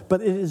with what,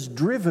 but it is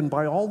driven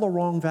by all the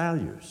wrong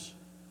values.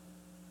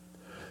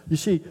 You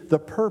see, the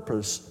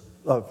purpose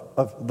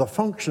of the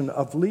function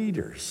of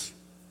leaders.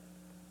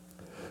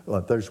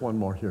 Well, there's one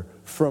more here.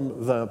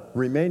 From the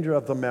remainder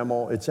of the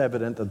memo, it's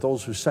evident that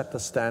those who set the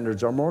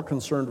standards are more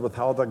concerned with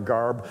how the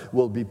garb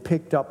will be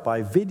picked up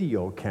by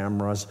video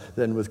cameras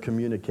than with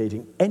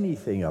communicating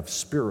anything of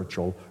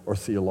spiritual or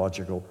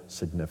theological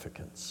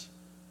significance.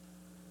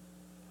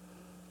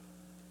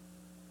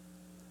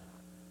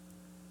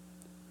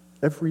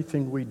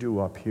 Everything we do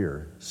up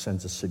here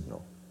sends a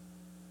signal.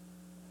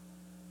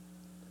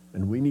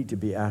 And we need to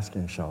be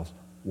asking ourselves,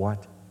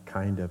 what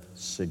kind of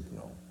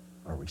signal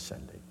are we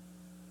sending?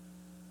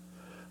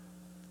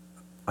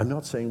 I'm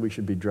not saying we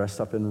should be dressed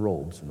up in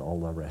robes and all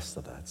the rest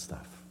of that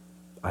stuff.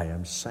 I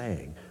am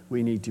saying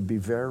we need to be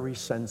very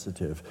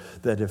sensitive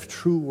that if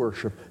true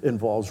worship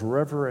involves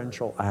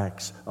reverential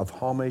acts of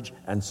homage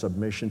and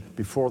submission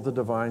before the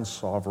divine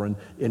sovereign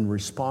in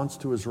response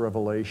to his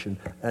revelation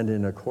and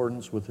in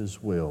accordance with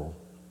his will,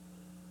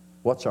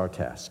 what's our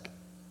task?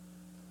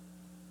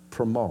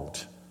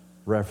 Promote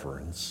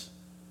reverence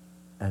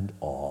and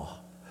awe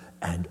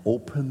and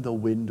open the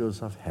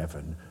windows of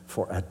heaven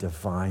for a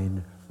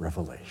divine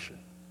revelation.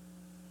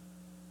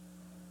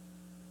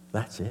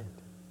 That's it.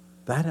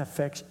 That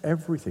affects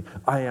everything.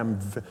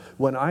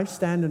 When I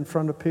stand in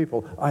front of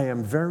people, I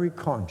am very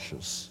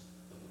conscious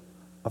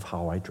of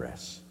how I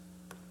dress.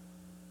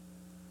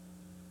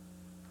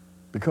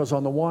 Because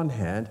on the one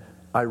hand,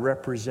 I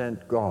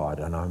represent God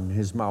and I'm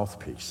his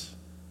mouthpiece.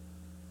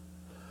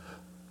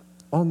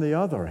 On the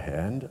other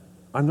hand,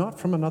 I'm not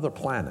from another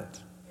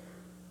planet.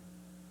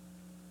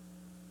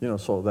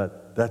 So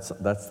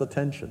that's the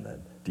tension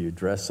then. Do you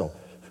dress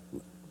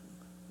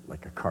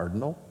like a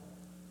cardinal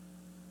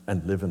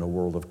and live in a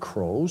world of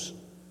crows?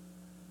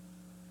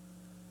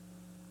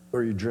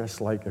 Or you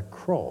dress like a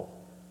crow?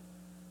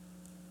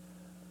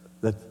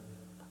 That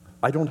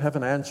I don't have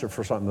an answer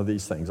for some of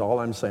these things. All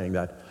I'm saying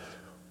that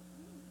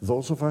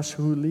those of us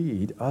who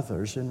lead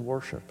others in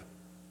worship.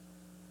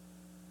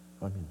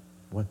 I mean,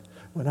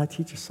 when I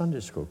teach a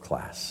Sunday school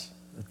class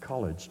at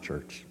College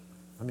Church,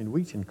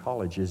 Wheaton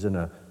College is in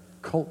a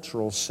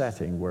cultural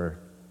setting where,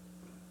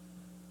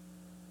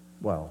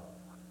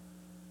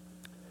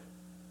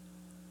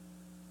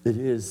 it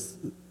is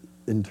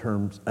in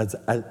terms, as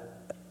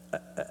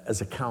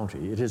a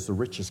county, it is the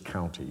richest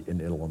county in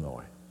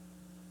Illinois.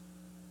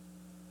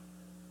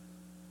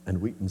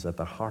 And Wheaton's at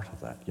the heart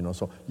of that,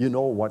 so you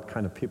know what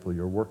kind of people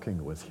you're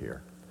working with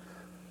here.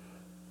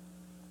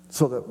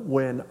 So that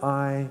when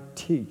I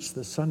teach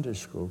the Sunday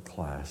school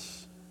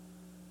class,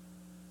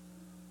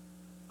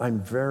 I'm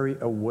very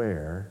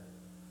aware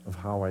of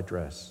how I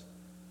dress,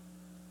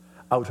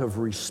 out of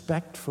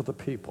respect for the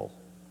people.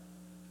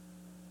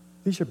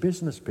 These are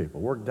business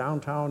people, work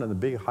downtown in the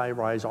big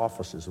high-rise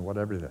offices and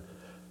whatever.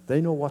 They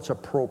know what's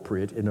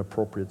appropriate in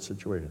appropriate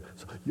situations.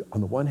 So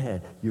on the one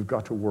hand, you've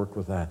got to work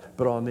with that.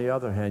 But on the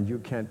other hand, you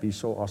can't be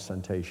so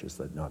ostentatious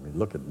that,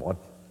 look at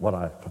what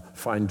a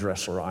fine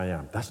dresser I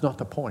am. That's not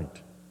the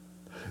point.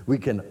 We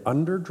can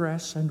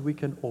underdress and we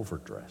can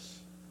overdress.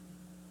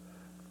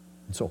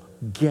 And so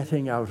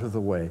getting out of the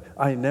way.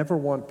 I never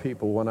want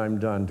people, when I'm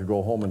done, to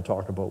go home and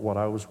talk about what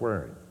I was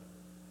wearing,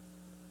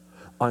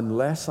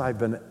 unless I've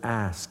been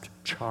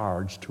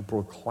charged to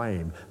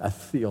proclaim a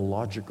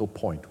theological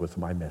point with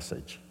my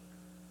message.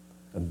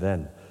 And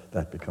then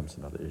that becomes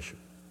another issue.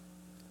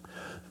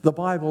 The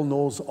Bible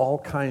knows all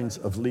kinds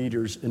of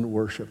leaders in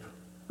worship.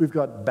 We've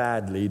got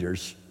bad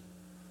leaders.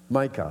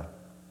 Micah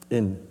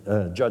in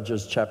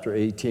Judges chapter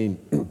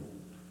 18.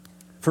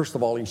 First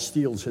of all, he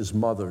steals his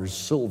mother's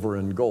silver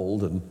and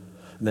gold, and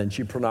then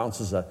she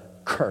pronounces a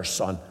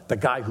curse on the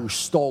guy who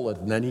stole it,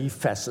 and then he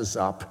fesses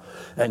up,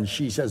 and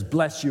she says,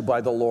 "Bless you by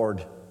the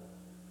Lord."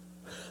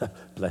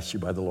 Bless you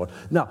by the Lord.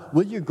 Now,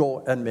 will you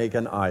go and make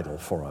an idol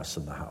for us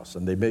in the house?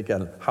 And they make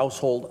a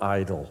household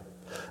idol.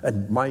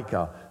 And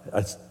Micah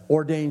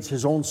ordains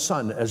his own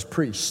son as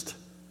priest.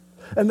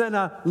 And then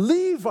a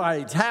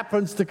Levite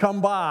happens to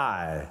come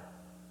by.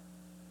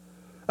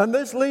 And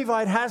this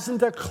Levite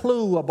hasn't a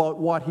clue about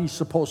what he's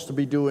supposed to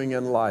be doing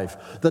in life.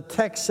 The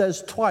text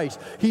says twice,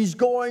 he's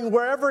going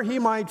wherever he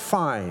might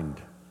find.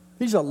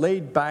 He's a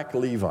laid-back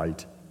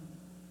Levite.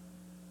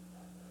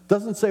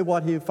 Doesn't say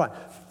what he'll find.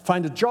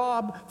 Find a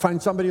job,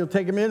 find somebody who'll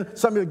take him in,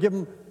 somebody will give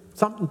him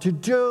something to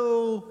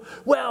do.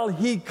 Well,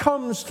 he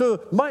happens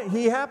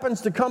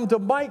to come to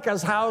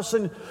Micah's house,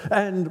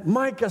 and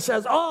Micah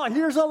says,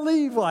 here's a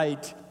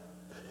Levite.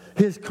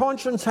 His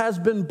conscience has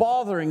been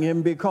bothering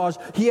him because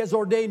he has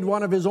ordained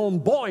one of his own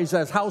boys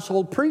as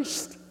household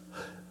priest.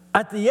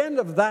 At the end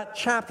of that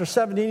chapter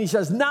 17, he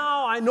says,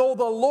 "Now I know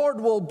the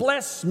Lord will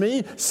bless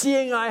me,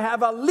 seeing I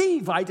have a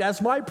Levite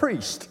as my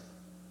priest."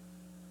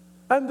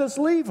 And this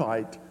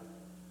Levite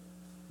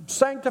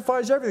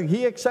sanctifies everything.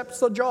 He accepts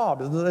the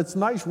job. It's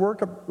nice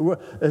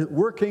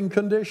working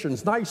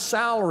conditions, nice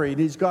salary.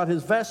 He's got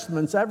his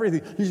vestments,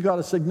 everything. He's got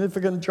a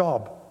significant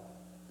job.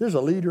 Here's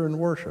a leader in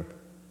worship.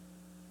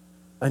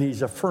 And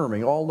he's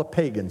affirming all the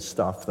pagan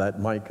stuff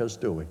that Micah's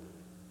doing.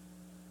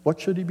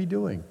 What should he be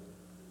doing?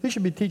 He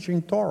should be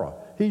teaching Torah.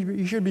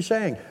 He should be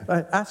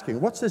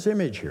asking, what's this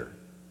image here?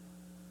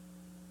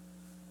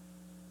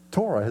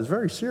 Torah has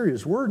very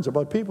serious words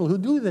about people who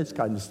do this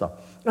kind of stuff.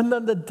 And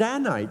then the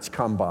Danites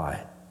come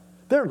by.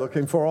 They're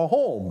looking for a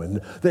home,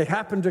 and they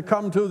happen to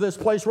come to this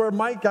place where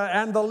Micah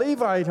and the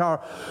Levite are.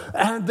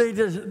 And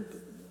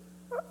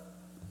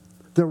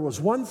there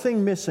was one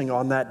thing missing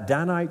on that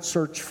Danite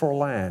search for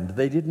land.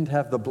 They didn't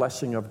have the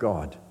blessing of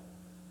God.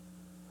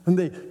 And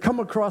they come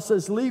across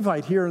this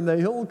Levite here in the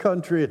hill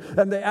country,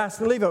 and they ask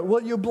the Levite,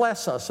 "Will you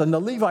bless us?" And the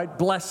Levite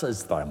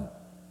blesses them.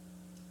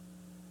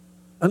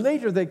 And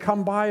later they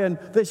come by and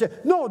they say,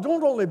 "No,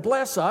 don't only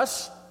bless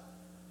us.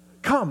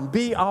 Come,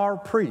 be our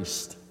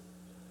priest."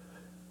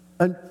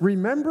 And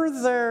remember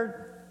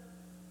their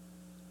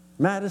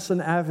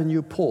Madison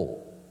Avenue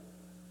poll.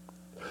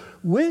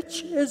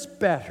 Which is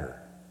better,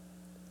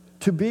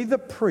 to be the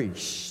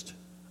priest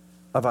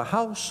of a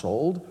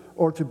household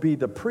or to be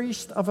the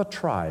priest of a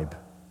tribe?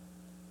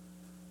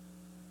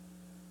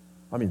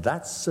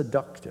 That's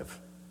seductive.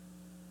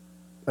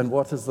 And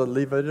what does the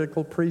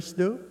Levitical priest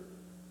do?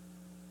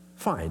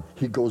 Fine,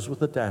 he goes with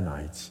the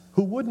Danites.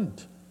 Who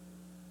wouldn't?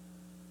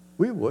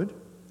 We would.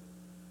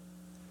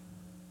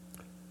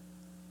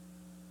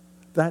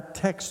 That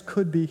text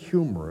could be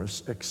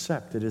humorous,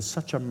 except it is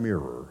such a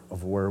mirror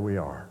of where we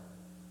are.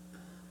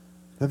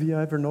 Have you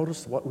ever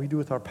noticed what we do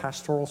with our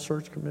pastoral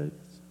search committees?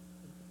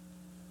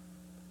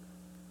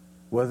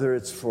 Whether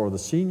it's for the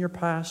senior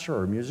pastor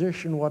or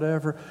musician,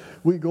 whatever,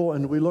 we go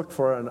and we look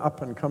for an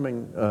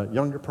up-and-coming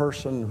younger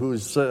person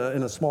who's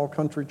in a small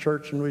country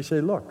church, and we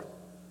say, "Look,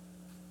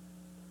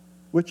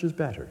 which is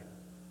better,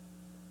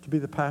 to be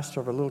the pastor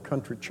of a little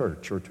country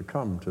church or to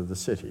come to the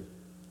city?"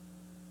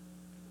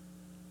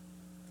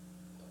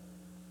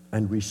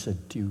 And we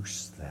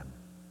seduce them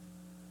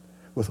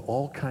with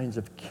all kinds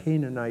of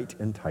Canaanite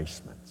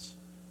enticements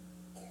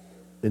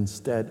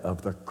instead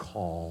of the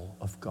call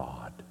of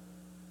God.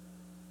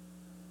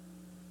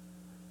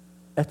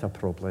 It's a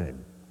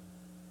problem.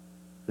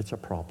 It's a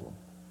problem.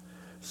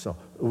 So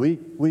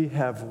we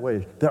have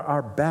ways. There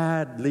are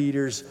bad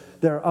leaders.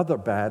 There are other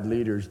bad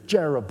leaders.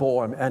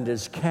 Jeroboam and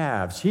his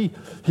calves. He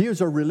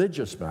was a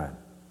religious man,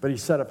 but he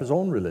set up his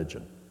own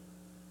religion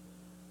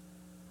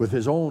with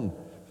his own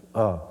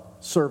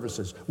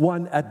services,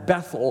 one at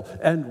Bethel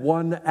and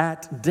one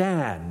at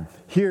Dan.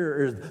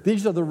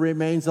 These are the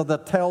remains of the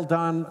Tel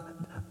Dan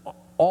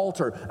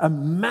altar, a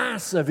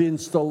massive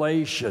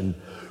installation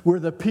where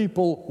the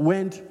people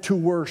went to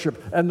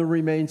worship, and the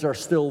remains are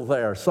still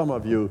there. Some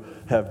of you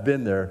have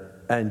been there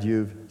and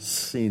you've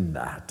seen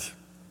that.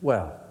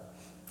 Well,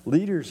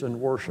 leaders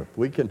in worship,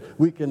 we can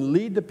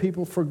lead the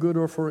people for good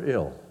or for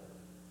ill.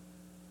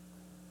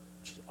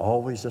 It's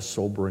always a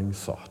sobering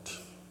thought.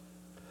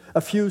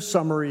 A few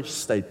summary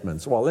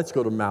statements. Well, let's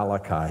go to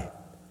Malachi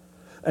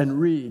and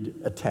read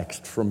a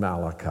text from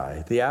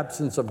Malachi, the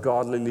absence of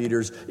godly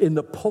leaders in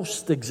the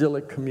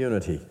post-exilic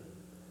community.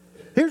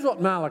 Here's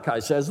what Malachi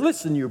says.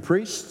 Listen, you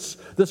priests,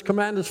 this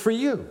command is for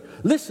you.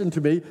 Listen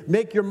to me,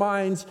 make up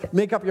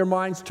your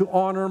minds to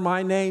honor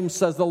my name,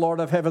 says the Lord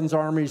of heaven's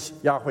armies,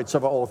 Yahweh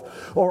Tzevaoth,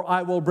 or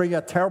I will bring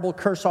a terrible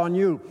curse on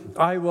you.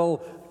 I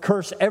will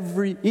curse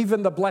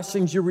even the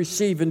blessings you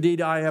receive.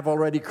 Indeed, I have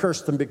already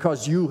cursed them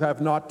because you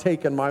have not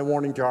taken my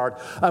warning to heart.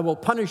 I will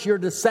punish your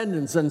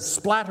descendants and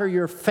splatter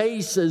your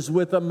faces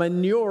with the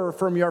manure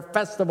from your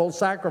festival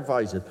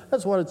sacrifices.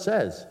 That's what it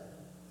says.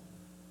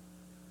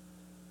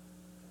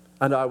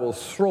 And I will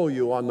throw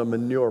you on the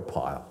manure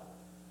pile.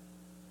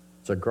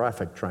 It's a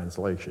graphic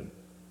translation,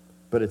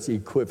 but it's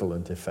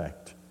equivalent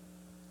effect.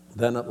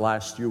 Then at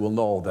last you will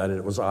know that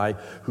it was I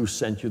who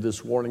sent you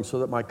this warning so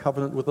that my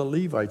covenant with the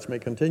Levites may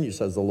continue,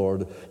 says the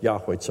Lord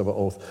Yahweh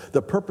Tzevaoth.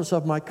 The purpose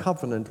of my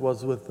covenant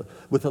was with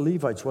the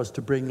Levites was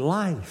to bring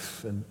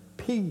life and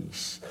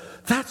peace.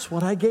 That's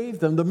what I gave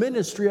them, the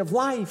ministry of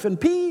life and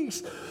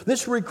peace.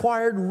 This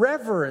required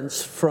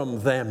reverence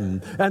from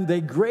them, and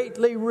they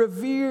greatly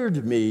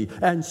revered me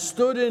and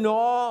stood in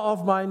awe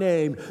of my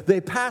name.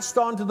 They passed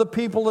on to the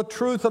people the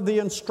truth of the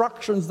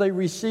instructions they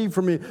received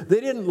from me.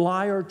 They didn't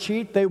lie or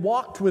cheat. They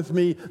walked with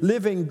me,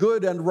 living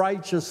good and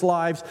righteous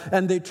lives,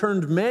 and they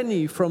turned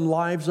many from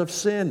lives of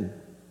sin.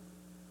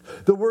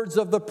 The words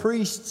of the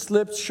priest's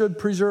lips should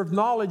preserve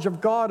knowledge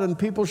of God, and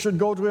people should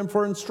go to him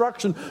for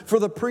instruction, for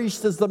the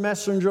priest is the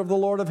messenger of the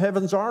Lord of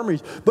heaven's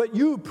armies. But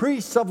you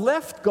priests have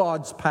left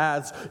God's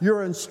paths.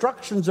 Your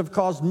instructions have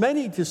caused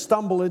many to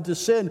stumble into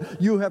sin.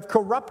 You have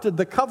corrupted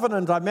the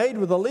covenant I made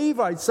with the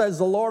Levites, says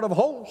the Lord of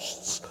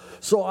hosts.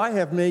 So I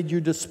have made you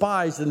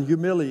despised and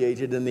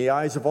humiliated in the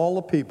eyes of all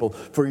the people,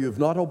 for you have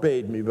not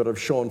obeyed me, but have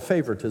shown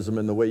favoritism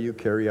in the way you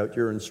carry out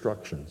your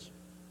instructions.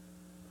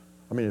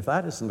 I mean, if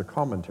that isn't the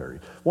commentary,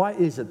 why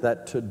is it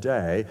that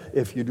today,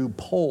 if you do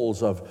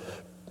polls of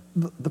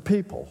the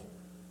people,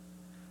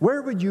 where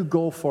would you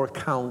go for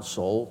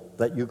counsel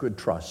that you could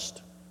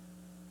trust?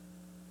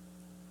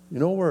 You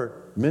know where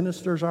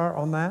ministers are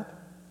on that?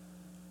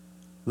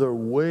 They're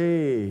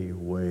way,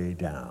 way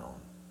down.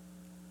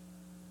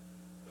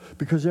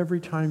 Because every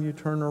time you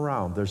turn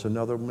around, there's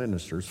another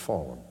minister's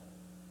fallen.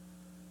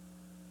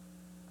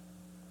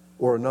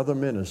 Or another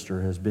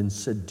minister has been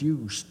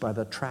seduced by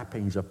the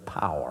trappings of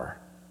power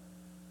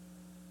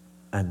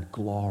and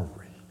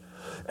glory.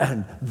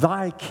 And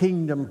thy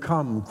kingdom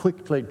come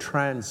quickly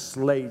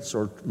translates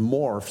or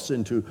morphs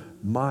into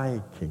my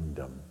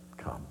kingdom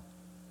come.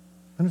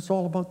 And it's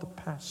all about the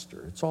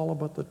pastor. It's all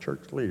about the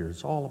church leader.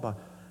 It's all about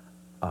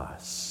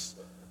us.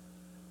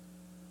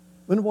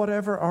 And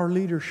whatever our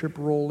leadership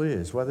role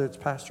is, whether it's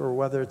pastor or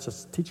whether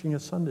it's teaching a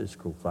Sunday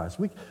school class,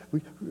 we're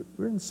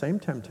in the same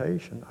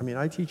temptation. I mean,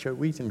 I teach at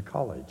Wheaton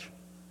College.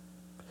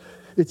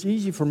 It's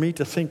easy for me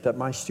to think that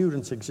my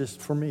students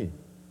exist for me.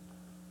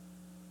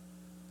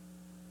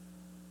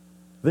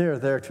 They're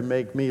there to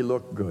make me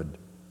look good.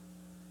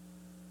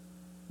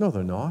 No,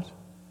 they're not.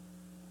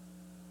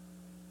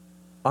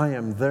 I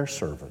am their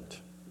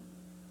servant.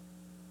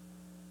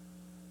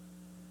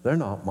 They're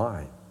not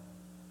mine.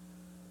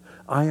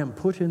 I am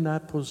put in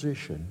that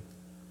position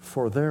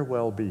for their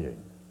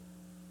well-being.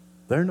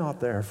 They're not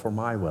there for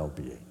my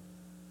well-being.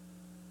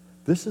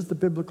 This is the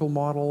biblical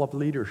model of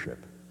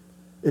leadership.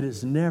 It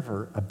is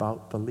never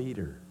about the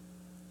leader.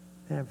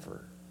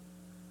 Never.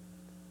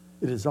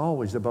 It is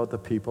always about the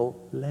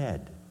people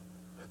led.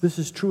 This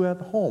is true at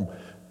home.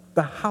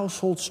 The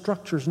household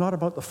structure is not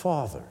about the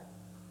father.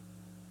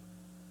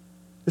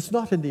 It's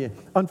not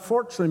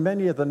unfortunately,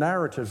 many of the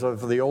narratives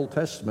of the Old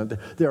Testament,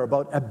 they're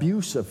about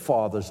abusive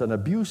fathers and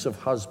abusive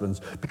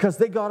husbands because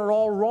they got it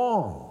all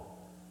wrong.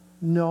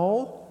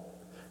 No.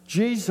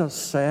 Jesus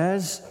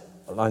says,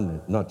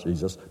 not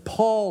Jesus,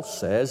 Paul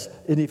says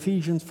in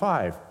Ephesians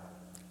 5,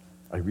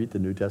 I read the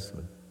New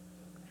Testament,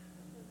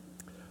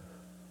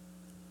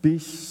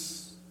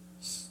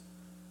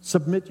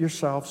 submit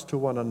yourselves to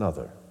one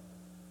another.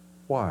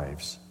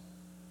 Wives,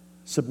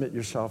 submit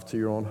yourself to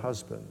your own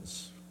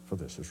husbands, for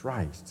this is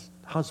right.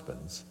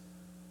 Husbands,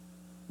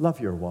 love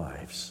your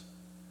wives.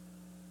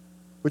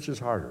 Which is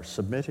harder,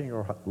 submitting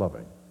or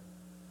loving?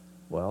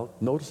 Well,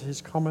 notice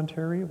his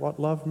commentary, what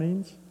love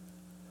means.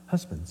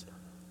 Husbands,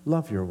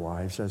 love your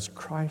wives as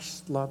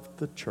Christ loved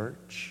the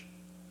church.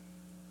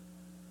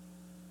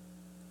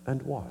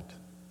 And what?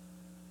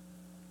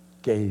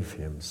 Gave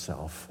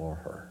himself for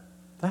her.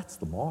 That's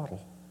the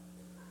model.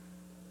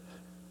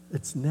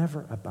 It's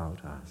never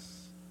about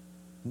us.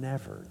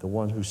 Never. The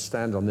one who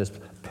stand on this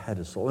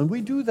pedestal. And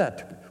we do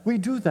that. We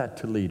do that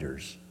to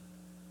leaders.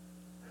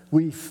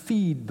 We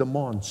feed the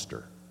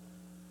monster.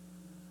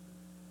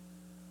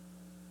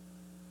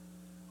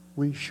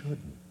 We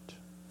shouldn't.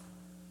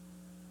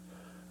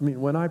 I mean,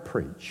 when I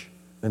preach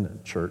in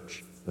a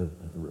church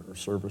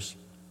service,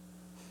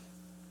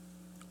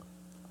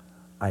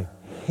 I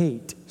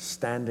hate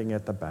standing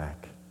at the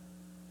back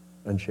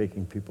and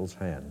shaking people's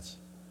hands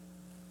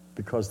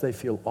because they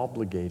feel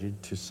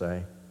obligated to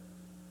say,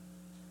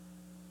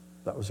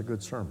 that was a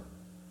good sermon.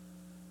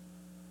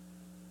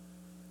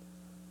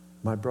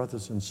 My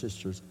brothers and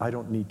sisters, I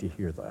don't need to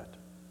hear that.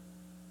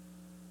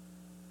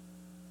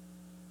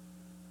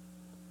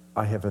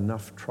 I have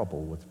enough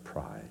trouble with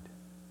pride.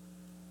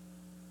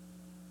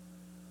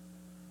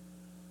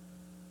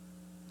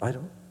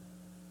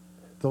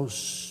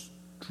 Those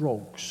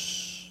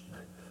strokes,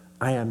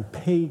 I am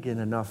pagan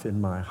enough in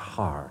my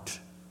heart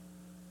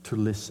to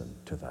listen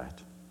to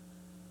that.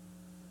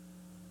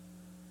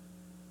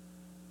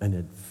 And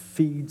it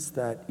feeds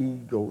that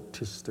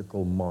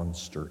egotistical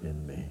monster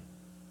in me.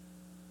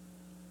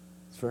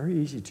 It's very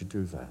easy to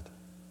do that.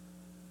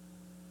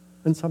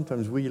 And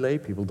sometimes we lay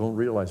people don't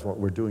realize what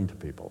we're doing to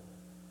people.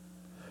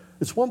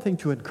 It's one thing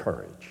to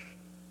encourage.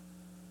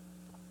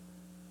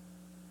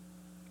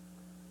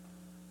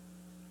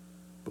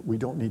 But we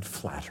don't need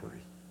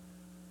flattery.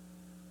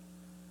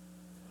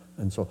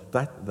 And so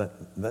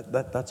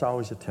that's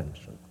always a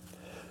tension.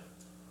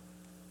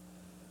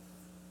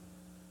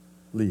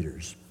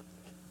 Leaders.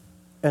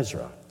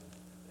 Ezra.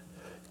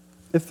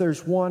 If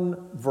there's one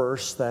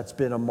verse that's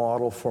been a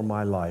model for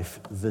my life,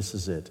 this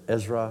is it.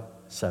 Ezra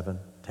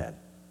 7:10.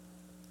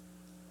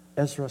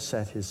 Ezra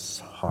set his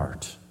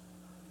heart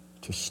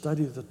to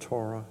study the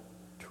Torah,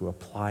 to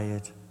apply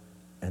it,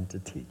 and to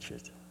teach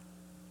it.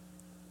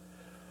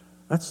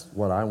 That's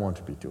what I want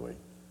to be doing.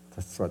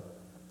 That's what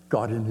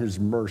God in his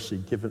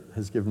mercy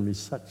has given me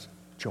such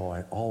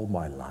joy all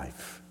my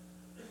life.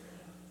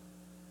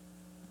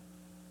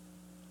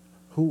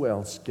 Who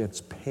else gets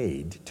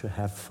paid to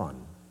have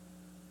fun?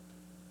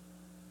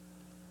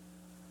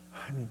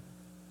 I mean,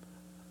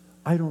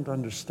 I don't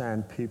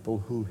understand people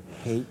who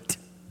hate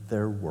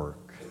their work.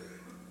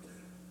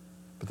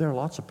 But there are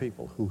lots of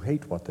people who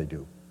hate what they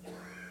do.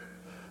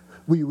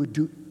 We would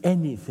do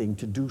anything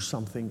to do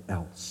something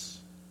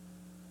else.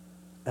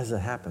 As it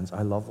happens,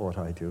 I love what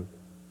I do.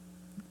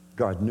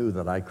 God knew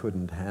that I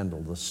couldn't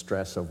handle the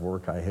stress of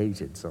work I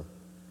hated, so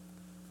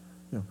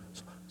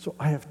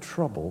I have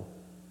trouble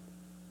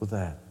with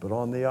that. But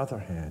on the other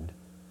hand,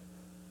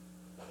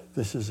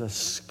 this is a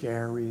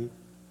scary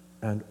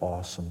and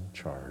awesome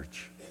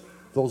charge.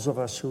 Those of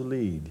us who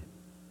lead,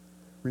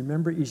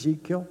 remember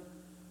Ezekiel?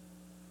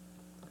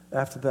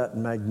 After that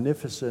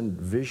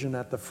magnificent vision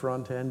at the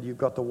front end, you've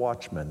got the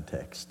watchman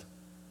text.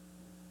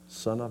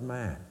 Son of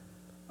man,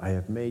 I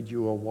have made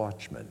you a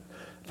watchman.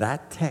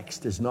 That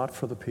text is not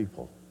for the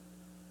people.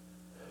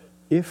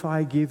 If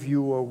I give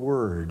you a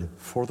word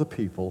for the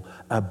people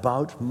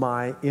about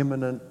my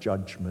imminent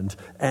judgment,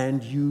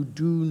 and you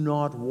do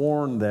not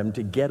warn them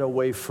to get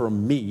away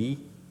from me,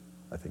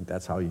 I think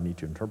that's how you need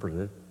to interpret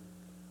it,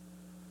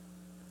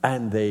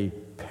 and they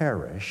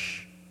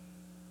perish,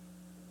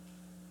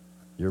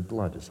 your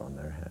blood is on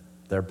their hand.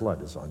 Their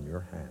blood is on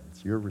your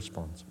hands. You're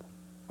responsible.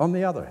 On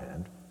the other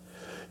hand,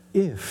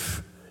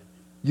 if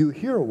you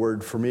hear a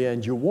word from me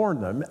and you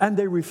warn them, and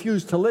they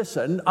refuse to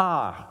listen,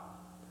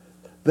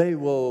 they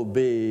will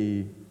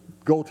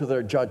go to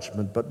their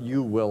judgment, but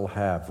you will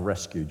have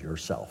rescued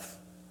yourself.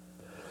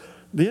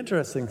 The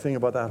interesting thing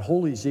about that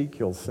whole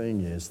Ezekiel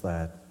thing is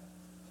that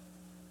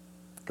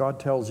God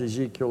tells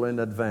Ezekiel in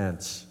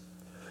advance,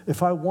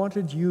 if I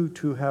wanted you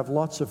to have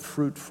lots of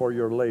fruit for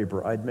your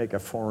labor, I'd make a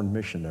foreign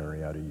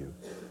missionary out of you.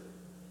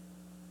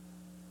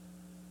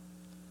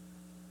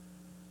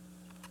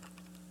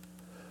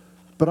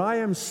 But I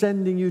am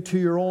sending you to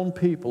your own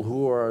people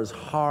who are as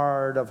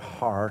hard of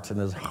heart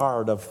and as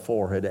hard of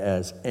forehead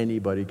as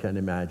anybody can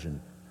imagine.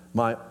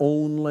 My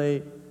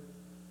only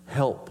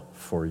help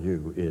for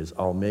you is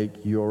I'll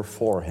make your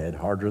forehead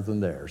harder than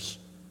theirs.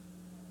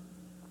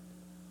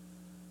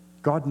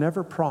 God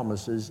never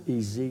promises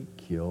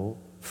Ezekiel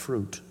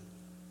fruit.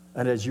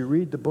 And as you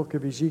read the book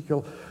of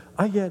Ezekiel,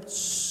 I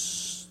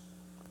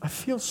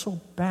feel so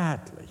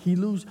badly.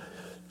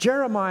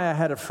 Jeremiah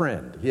had a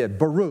friend. He had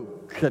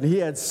Baruch, and he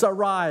had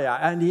Sariah,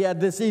 and he had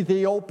this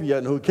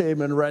Ethiopian who came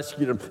and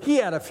rescued him. He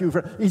had a few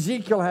friends.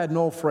 Ezekiel had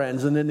no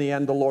friends, and in the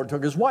end, the Lord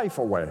took his wife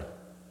away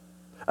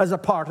as a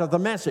part of the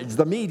message.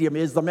 The medium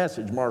is the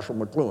message, Marshall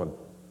McLuhan.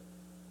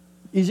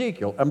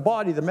 Ezekiel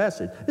embodied the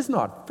message. It's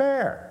not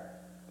fair.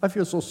 I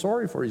feel so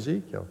sorry for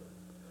Ezekiel.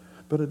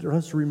 But it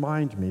does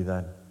remind me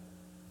that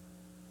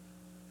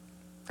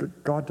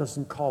God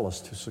doesn't call us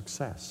to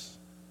success.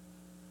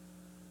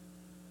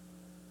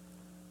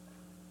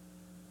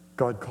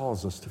 God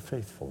calls us to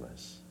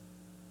faithfulness.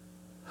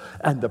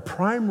 And the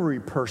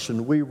primary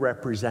person we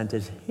represent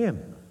is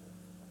Him.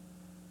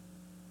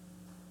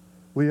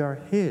 We are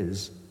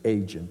His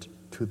agent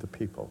to the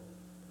people.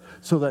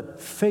 So that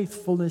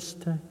faithfulness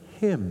to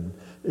Him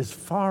is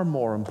far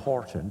more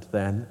important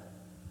than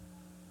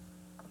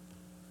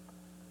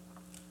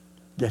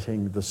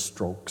getting the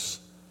strokes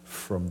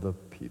from the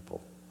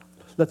people.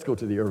 Let's go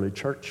to the early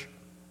church.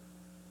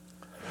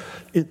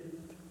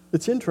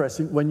 It's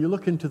interesting when you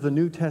look into the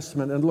New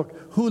Testament and look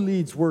who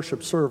leads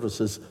worship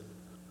services.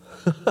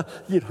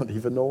 You don't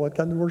even know what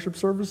kind of worship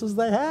services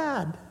they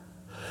had.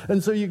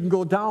 And so you can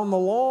go down the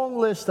long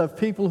list of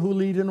people who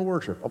lead in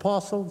worship.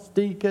 Apostles,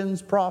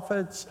 deacons,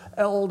 prophets,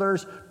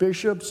 elders,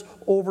 bishops,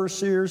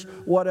 overseers,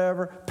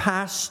 whatever,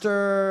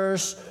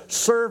 pastors,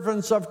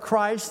 servants of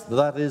Christ,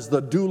 that is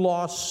the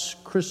doulos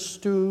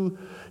Christou.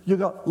 You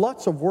got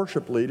lots of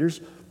worship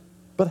leaders,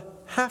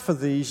 but half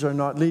of these are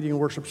not leading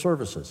worship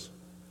services.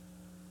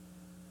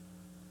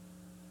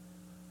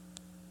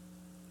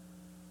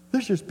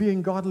 They're just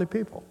being godly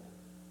people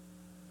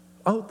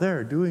out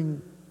there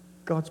doing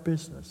God's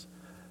business.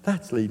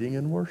 That's leading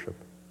in worship.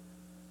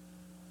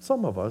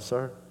 Some of us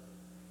are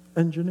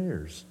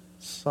engineers.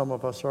 Some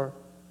of us are,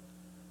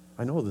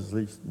 I know there's at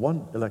least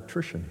one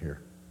electrician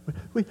here.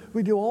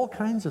 We do all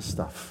kinds of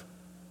stuff.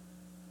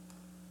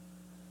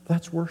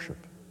 That's worship.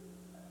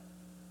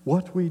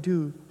 What we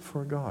do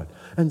for God.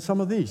 And some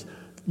of these,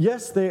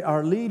 yes, they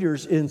are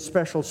leaders in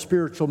special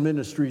spiritual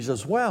ministries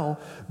as well,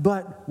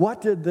 but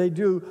what did they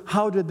do?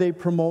 How did they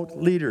promote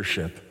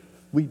leadership?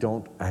 We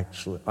don't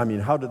actually,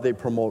 how did they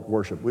promote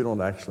worship? We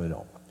don't actually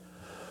know.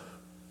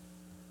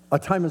 Our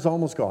time is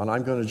almost gone.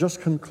 I'm going to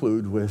just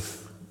conclude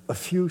with a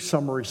few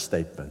summary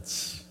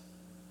statements.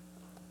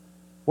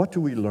 What do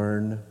we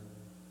learn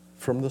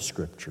from the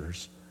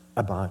Scriptures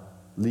about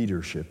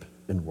leadership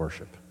in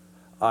worship?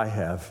 I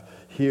have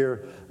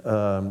here,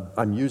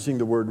 I'm using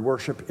the word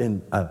worship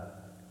in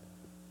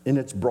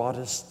its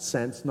broadest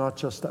sense, not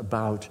just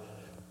about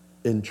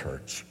in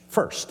church.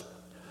 First,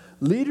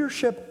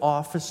 leadership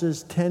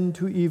offices tend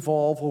to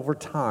evolve over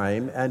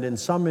time and in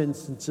some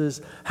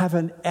instances have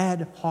an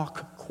ad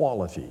hoc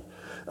quality.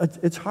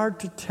 It's hard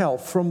to tell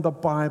from the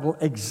Bible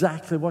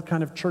exactly what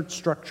kind of church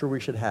structure we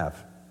should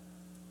have.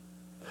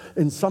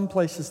 In some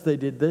places they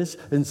did this,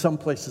 in some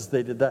places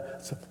they did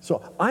that.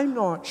 So I'm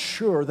not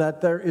sure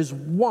that there is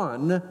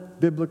one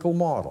biblical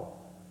model.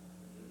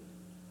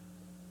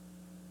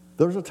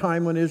 There was a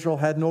time when Israel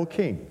had no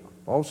king.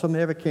 All of a sudden they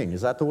have a king.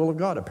 Is that the will of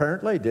God?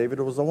 Apparently, David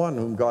was the one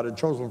whom God had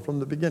chosen from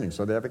the beginning,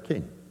 so they have a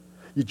king.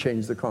 You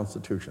change the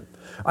Constitution.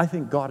 I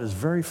think God is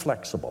very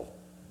flexible.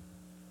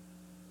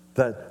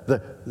 That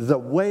the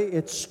way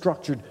it's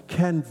structured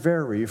can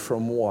vary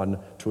from one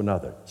to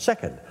another.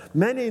 Second,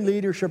 many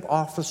leadership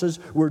offices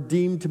were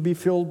deemed to be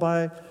filled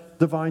by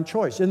divine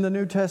choice. In the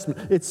New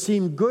Testament, it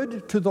seemed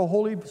good to the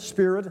Holy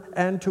Spirit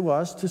and to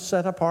us to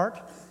set apart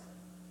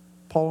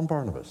Paul and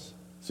Barnabas.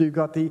 So you've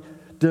got the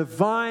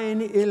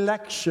divine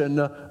election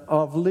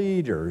of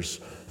leaders.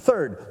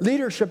 Third,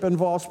 leadership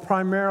involves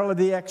primarily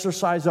the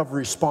exercise of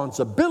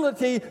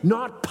responsibility,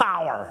 not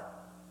power.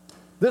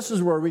 This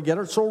is where we get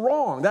it so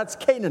wrong. That's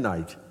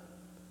Canaanite.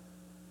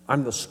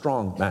 I'm the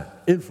strong man,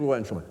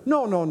 influential man.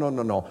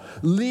 No.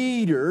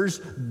 Leaders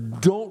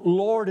don't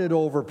lord it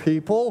over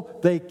people.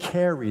 They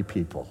carry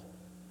people.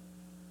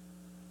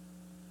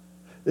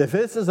 If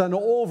this is an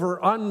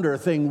over-under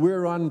thing,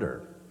 we're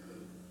under.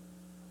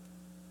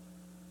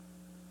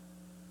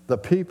 The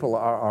people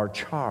are our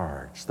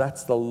charge.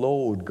 That's the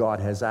load God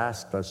has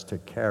asked us to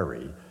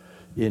carry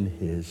in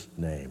His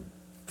name.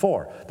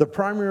 4, the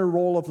primary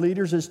role of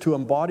leaders is to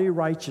embody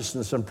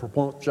righteousness and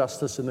promote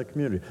justice in the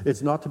community.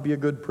 It's not to be a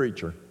good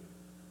preacher.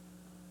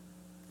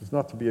 It's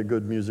not to be a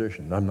good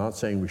musician. I'm not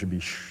saying we should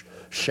be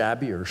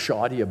shabby or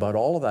shoddy about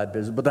all of that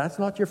business, but that's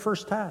not your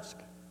first task.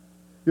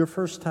 Your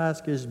first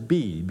task is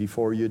be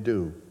before you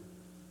do.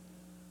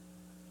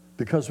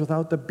 Because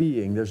without the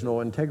being, there's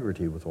no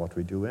integrity with what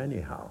we do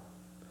anyhow.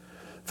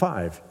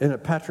 5, in a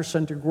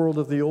patricentric world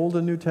of the Old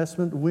and New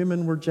Testament,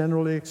 women were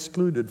generally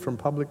excluded from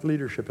public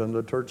leadership and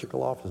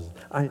liturgical offices.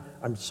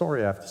 I'm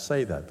sorry I have to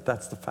say that, but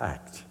that's the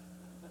fact.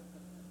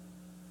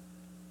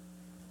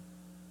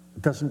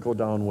 It doesn't go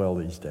down well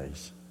these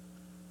days.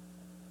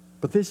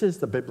 But this is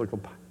the biblical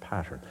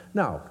pattern.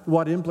 Now,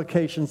 what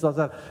implications does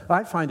that?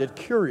 I find it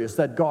curious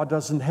that God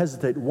doesn't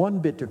hesitate one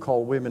bit to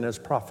call women as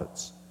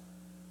prophets.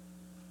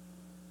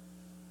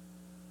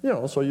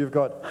 So you've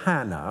got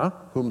Hannah,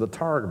 whom the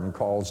Targum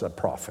calls a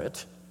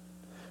prophet.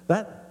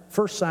 That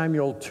 1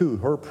 Samuel 2,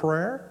 her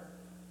prayer,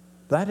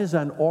 that is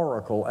an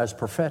oracle as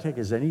prophetic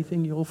as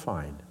anything you'll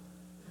find.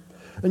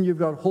 And you've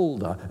got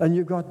Huldah, and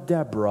you've got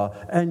Deborah,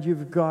 and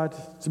you've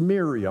got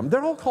Miriam.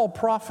 They're all called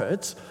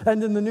prophets,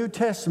 and in the New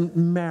Testament,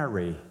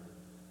 Mary.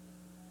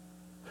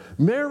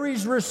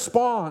 Mary's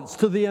response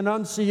to the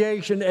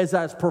Annunciation is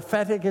as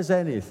prophetic as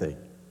anything.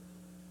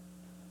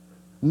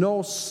 No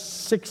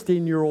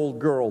 16-year-old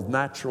girl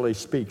naturally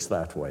speaks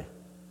that way.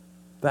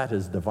 That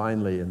is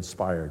divinely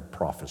inspired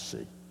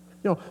prophecy.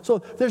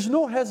 So there's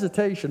no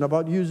hesitation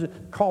about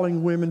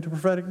calling women to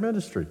prophetic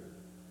ministry.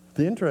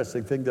 The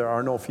interesting thing, there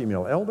are no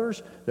female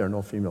elders, there are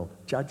no female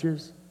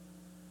judges.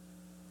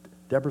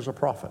 Deborah's a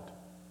prophet.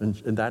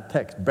 In that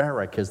text,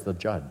 Barak is the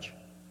judge.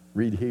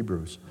 Read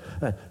Hebrews.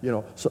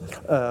 It's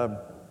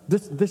a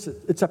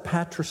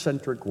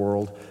patricentric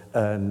world.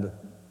 And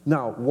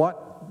now,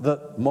 what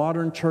the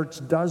modern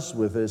church does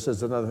with this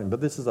is another thing,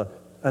 but this is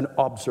an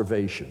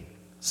observation.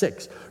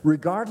 6,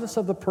 regardless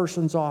of the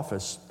person's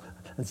office,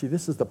 And see,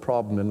 this is the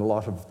problem in a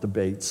lot of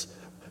debates.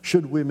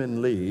 Should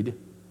women lead?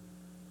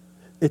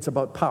 It's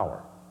about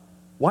power.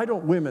 Why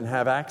don't women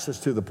have access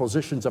to the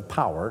positions of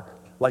power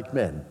like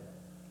men?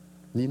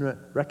 You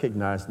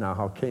recognize now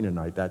how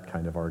Canaanite that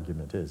kind of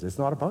argument is. It's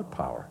not about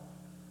power.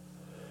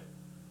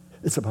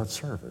 It's about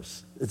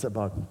service. It's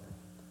about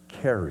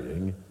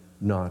carrying,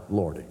 not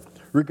lording.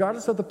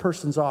 Regardless of the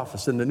person's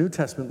office, in the New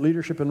Testament,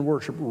 leadership and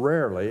worship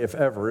rarely, if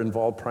ever,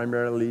 involved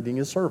primarily leading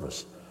a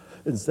service.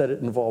 Instead,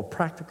 it involved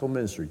practical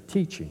ministry,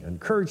 teaching,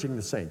 encouraging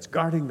the saints,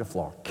 guarding the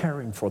flock,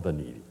 caring for the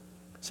needy.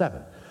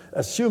 7,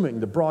 assuming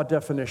the broad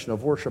definition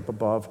of worship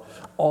above,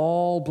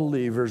 all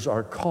believers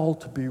are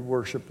called to be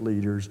worship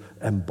leaders,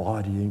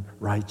 embodying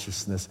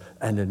righteousness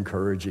and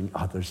encouraging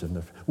others in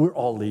the faith. We're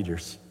all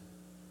leaders.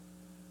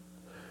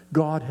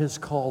 God has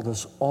called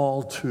us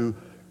all to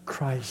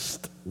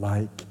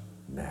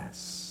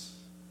Christ-likeness.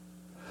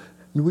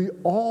 We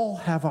all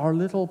have our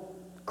little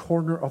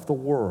corner of the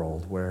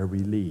world where we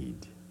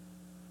lead.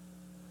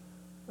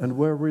 And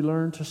where we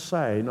learn to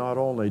say, not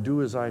only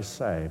do as I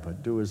say,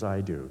 but do as I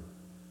do.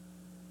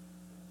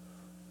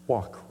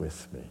 Walk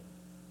with me.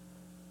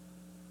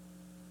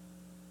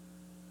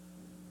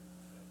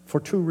 For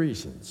 2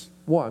 reasons.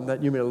 1,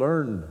 that you may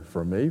learn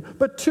from me,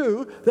 but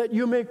 2, that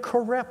you may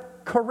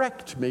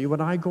correct me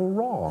when I go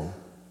wrong.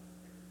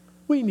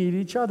 We need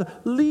each other.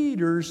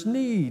 Leaders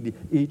need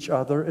each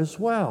other as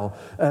well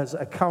as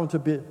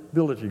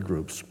accountability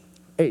groups.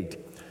 8,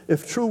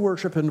 if true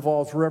worship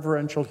involves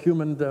reverential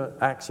human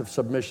acts of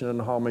submission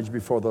and homage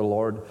before the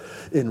Lord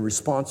in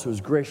response to his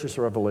gracious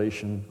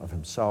revelation of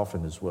himself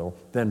and his will,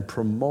 then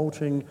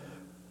promoting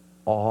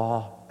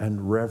awe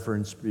and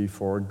reverence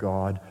before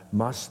God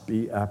must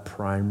be a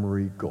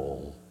primary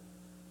goal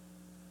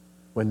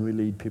when we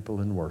lead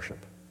people in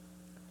worship.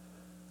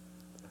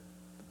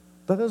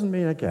 That doesn't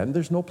mean, again,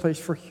 there's no place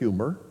for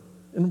humor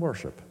in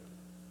worship.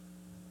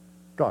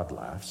 God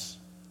laughs.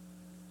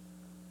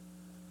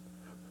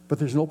 But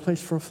there's no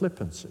place for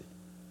flippancy.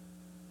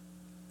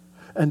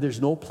 And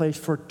there's no place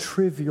for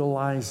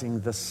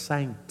trivializing the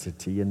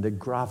sanctity and the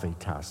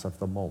gravitas of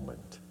the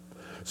moment.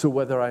 So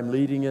whether I'm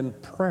leading in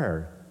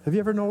prayer, have you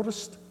ever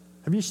noticed?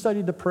 Have you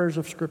studied the prayers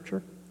of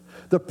Scripture?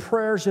 The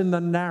prayers in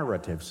the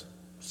narratives,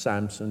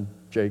 Samson,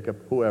 Jacob,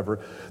 whoever,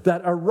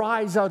 that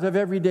arise out of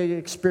everyday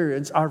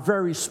experience are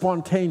very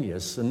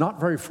spontaneous and not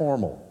very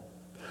formal.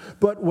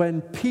 But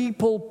when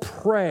people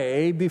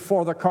pray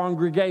before the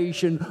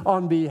congregation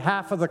on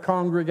behalf of the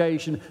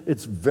congregation,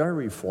 it's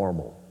very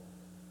formal.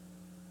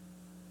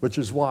 Which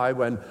is why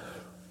when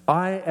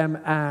I am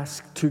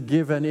asked to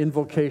give an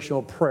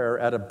invocational prayer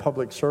at a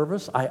public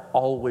service, I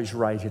always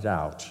write it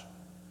out.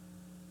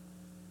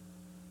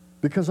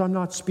 Because I'm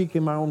not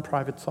speaking my own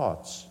private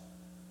thoughts.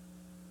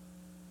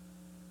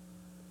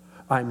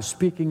 I'm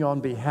speaking on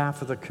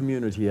behalf of the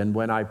community, and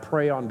when I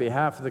pray on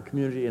behalf of the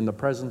community in the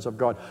presence of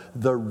God,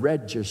 the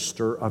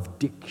register of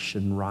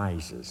diction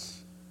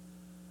rises.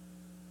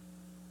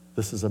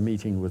 This is a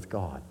meeting with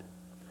God.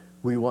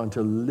 We want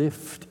to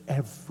lift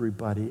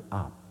everybody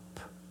up.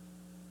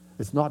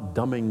 It's not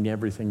dumbing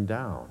everything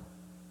down.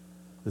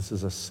 This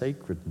is a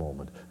sacred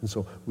moment. And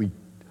so we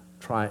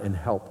try and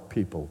help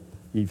people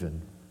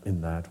even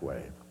in that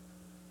way.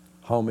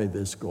 How may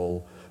this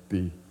goal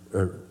be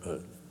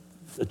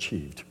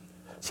achieved?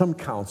 Some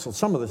counsel,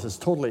 some of this is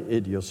totally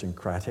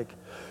idiosyncratic.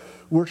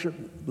 Worship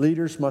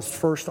leaders must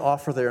first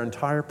offer their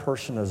entire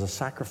person as a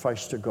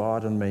sacrifice to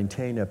God and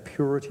maintain a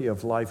purity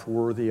of life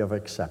worthy of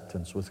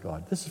acceptance with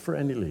God. This is for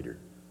any leader,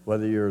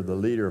 whether you're the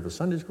leader of a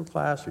Sunday school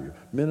class or you're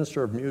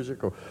minister of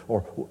music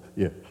or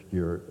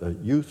you're a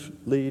youth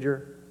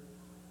leader.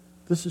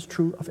 This is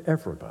true of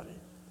everybody.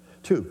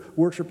 2,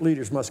 worship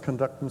leaders must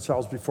conduct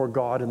themselves before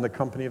God in the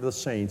company of the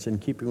saints in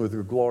keeping with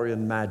the glory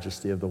and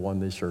majesty of the one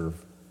they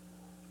serve.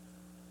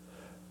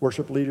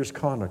 Worship leaders'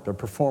 conduct, their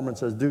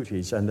performance as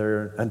duties, and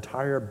their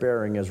entire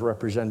bearing as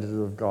representatives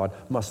of God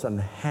must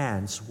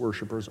enhance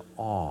worshipers'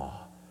 awe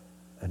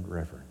and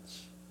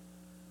reverence.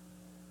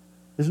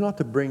 It's not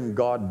to bring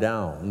God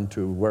down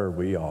to where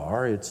we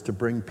are, it's to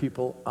bring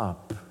people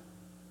up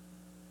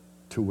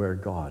to where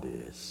God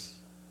is.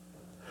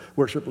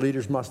 Worship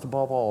leaders must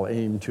above all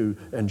aim to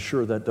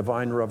ensure that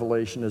divine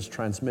revelation is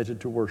transmitted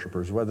to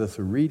worshipers, whether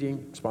through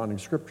reading, expounding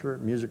scripture,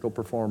 musical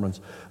performance,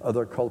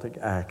 other cultic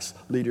acts.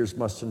 Leaders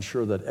must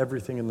ensure that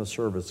everything in the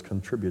service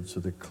contributes to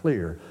the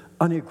clear,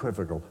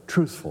 unequivocal,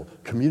 truthful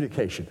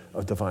communication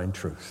of divine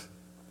truth.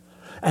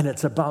 And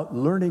it's about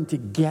learning to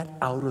get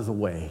out of the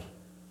way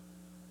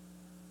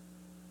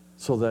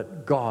so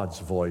that God's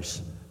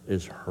voice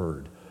is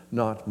heard,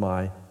 not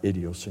my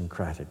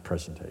idiosyncratic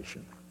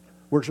presentation.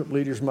 Worship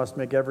leaders must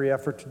make every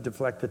effort to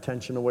deflect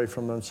attention away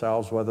from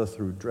themselves, whether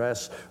through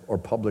dress or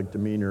public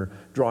demeanor.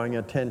 Drawing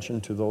attention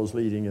to those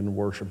leading in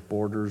worship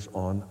borders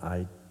on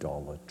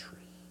idolatry.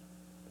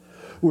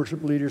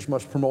 Worship leaders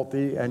must promote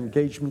the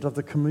engagement of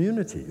the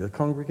community, the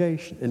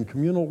congregation, in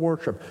communal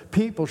worship.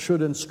 People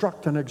should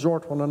instruct and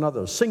exhort one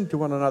another, sing to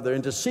one another,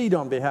 intercede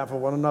on behalf of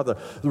one another.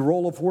 The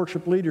role of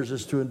worship leaders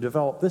is to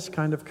develop this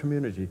kind of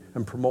community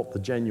and promote the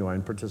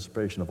genuine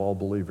participation of all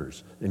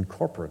believers in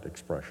corporate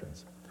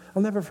expressions.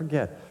 I'll never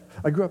forget,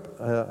 I grew up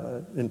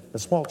in a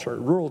small church,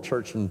 rural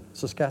church in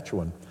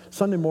Saskatchewan.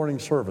 Sunday morning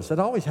service, it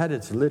always had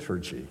its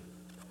liturgy.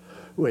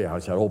 We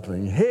always had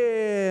opening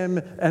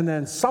hymn, and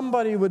then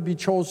somebody would be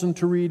chosen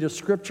to read a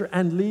scripture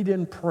and lead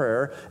in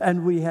prayer,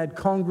 and we had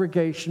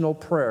congregational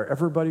prayer.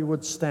 Everybody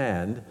would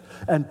stand,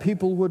 and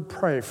people would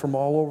pray from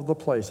all over the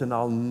place, and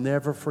I'll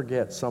never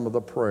forget some of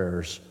the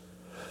prayers.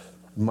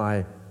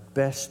 My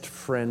best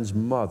friend's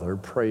mother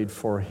prayed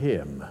for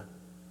him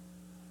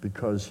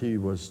because he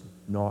was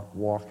not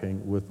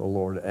walking with the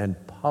Lord, and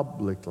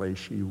publicly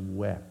she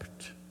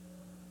wept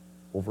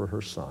over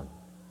her son.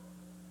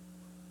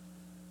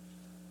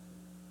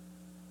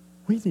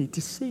 We need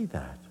to see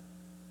that.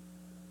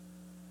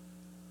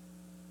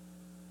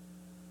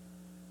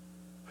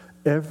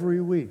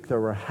 Every week there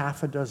were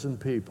half a dozen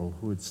people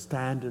who would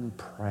stand and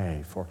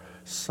pray for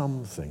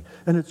something.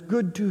 And it's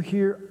good to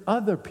hear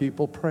other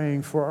people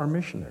praying for our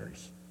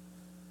missionaries.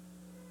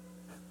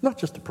 Not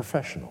just a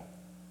professional.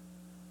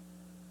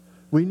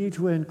 We need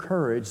to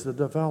encourage the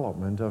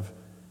development of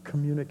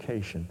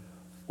communication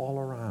all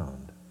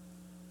around.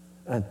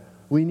 And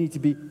we need to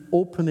be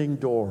opening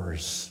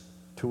doors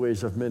to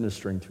ways of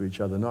ministering to each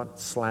other, not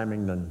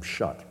slamming them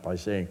shut by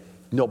saying,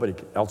 nobody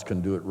else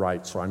can do it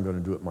right, so I'm going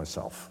to do it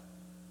myself.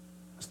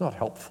 It's not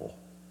helpful.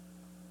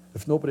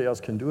 If nobody else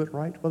can do it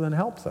right, well, then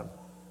help them.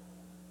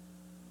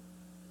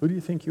 Who do you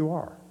think you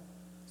are?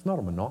 It's not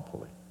a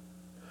monopoly.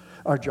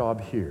 Our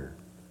job here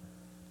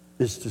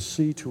is to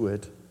see to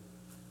it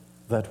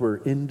that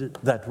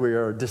we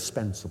are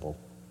dispensable,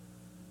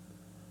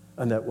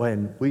 and that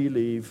when we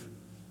leave,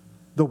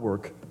 the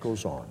work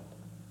goes on.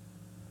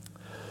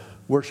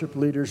 Worship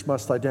leaders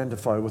must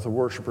identify with the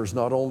worshipers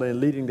not only in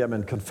leading them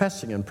in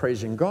confessing and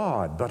praising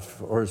God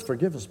or His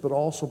forgiveness, but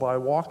also by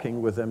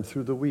walking with them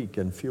through the week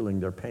and feeling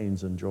their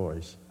pains and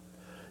joys.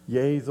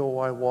 Yea, though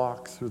I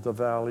walk through the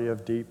valley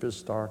of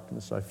deepest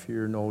darkness, I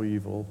fear no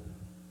evil.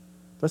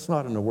 That's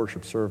not in a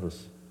worship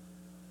service.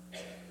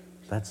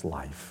 That's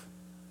life.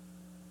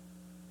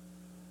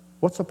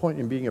 What's the point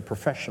in being a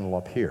professional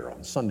up here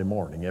on Sunday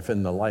morning if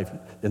in the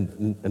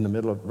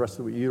middle of the rest of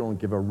the week you don't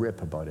give a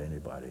rip about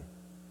anybody?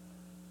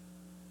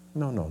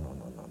 No.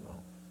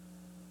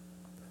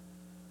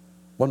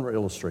 One more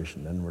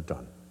illustration, then we're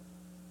done.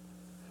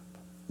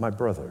 My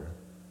brother,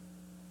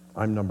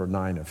 I'm number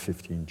 9 of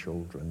 15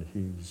 children.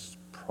 He's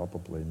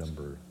probably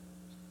number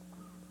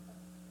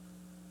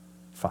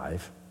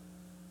 5.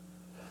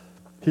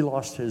 He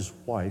lost his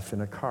wife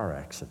in a car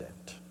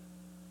accident.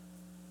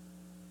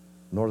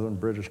 Northern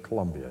British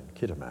Columbia,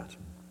 in Kitimat.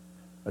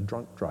 A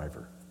drunk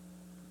driver,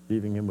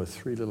 leaving him with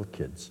 3 little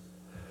kids.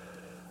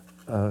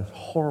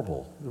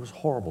 Horrible. It was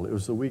horrible. It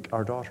was the week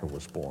our daughter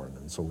was born,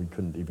 and so we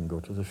couldn't even go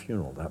to the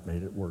funeral. That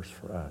made it worse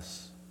for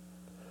us.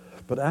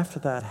 But after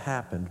that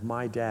happened,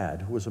 my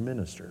dad, who was a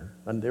minister,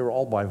 and they were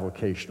all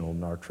bivocational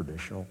in our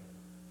tradition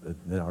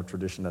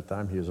at the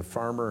time, he was a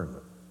farmer and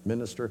a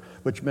minister,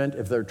 which meant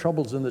if there are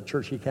troubles in the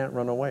church, he can't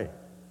run away.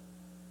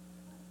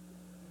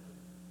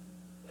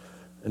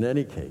 In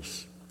any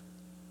case,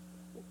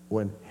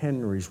 when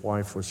Henry's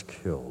wife was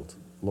killed,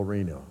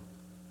 Lorena,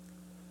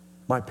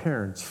 my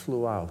parents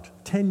flew out.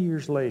 10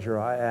 years later,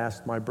 I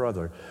asked my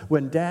brother,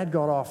 when Dad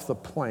got off the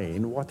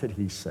plane, what did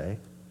he say?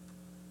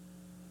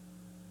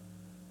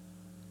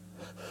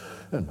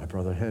 And my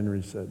brother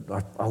Henry said,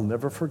 I'll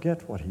never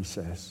forget what he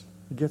says.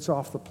 He gets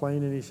off the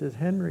plane and he says,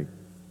 Henry,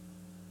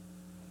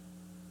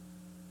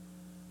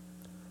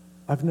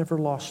 I've never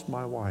lost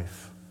my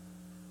wife.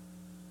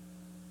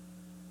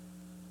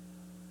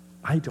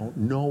 I don't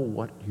know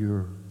what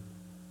you're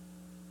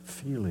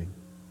feeling.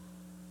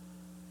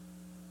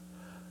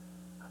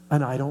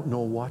 And I don't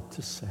know what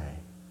to say,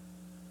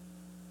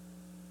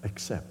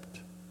 except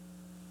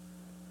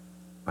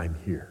I'm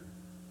here.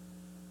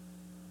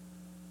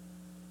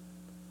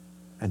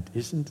 And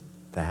isn't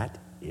that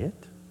it?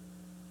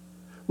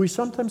 We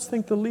sometimes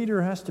think the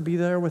leader has to be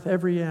there with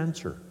every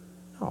answer.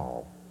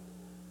 No.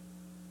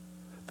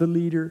 The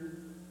leader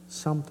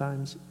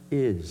sometimes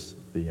is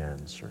the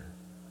answer.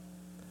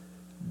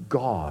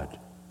 God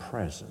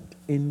present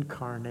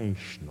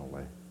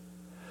incarnationally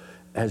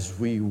as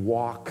we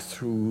walk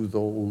through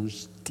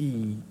those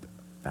deep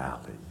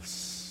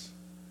valleys.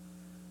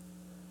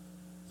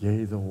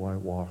 Yea, though I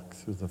walk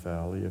through the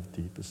valley of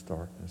deepest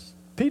darkness.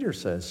 Peter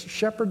says,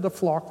 shepherd the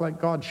flock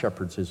like God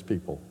shepherds his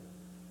people.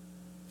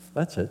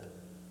 That's it.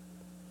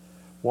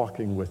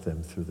 Walking with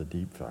them through the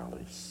deep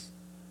valleys.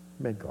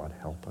 May God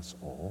help us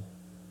all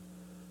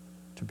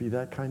to be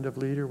that kind of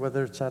leader,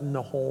 whether it's in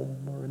the home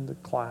or in the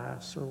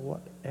class or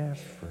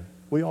whatever.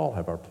 We all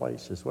have our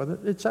places, whether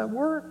it's at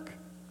work.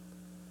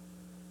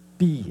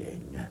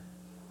 Being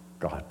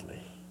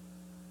godly,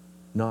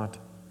 not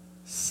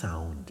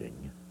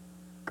sounding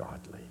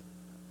godly.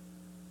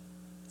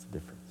 It's a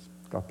difference.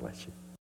 God bless you.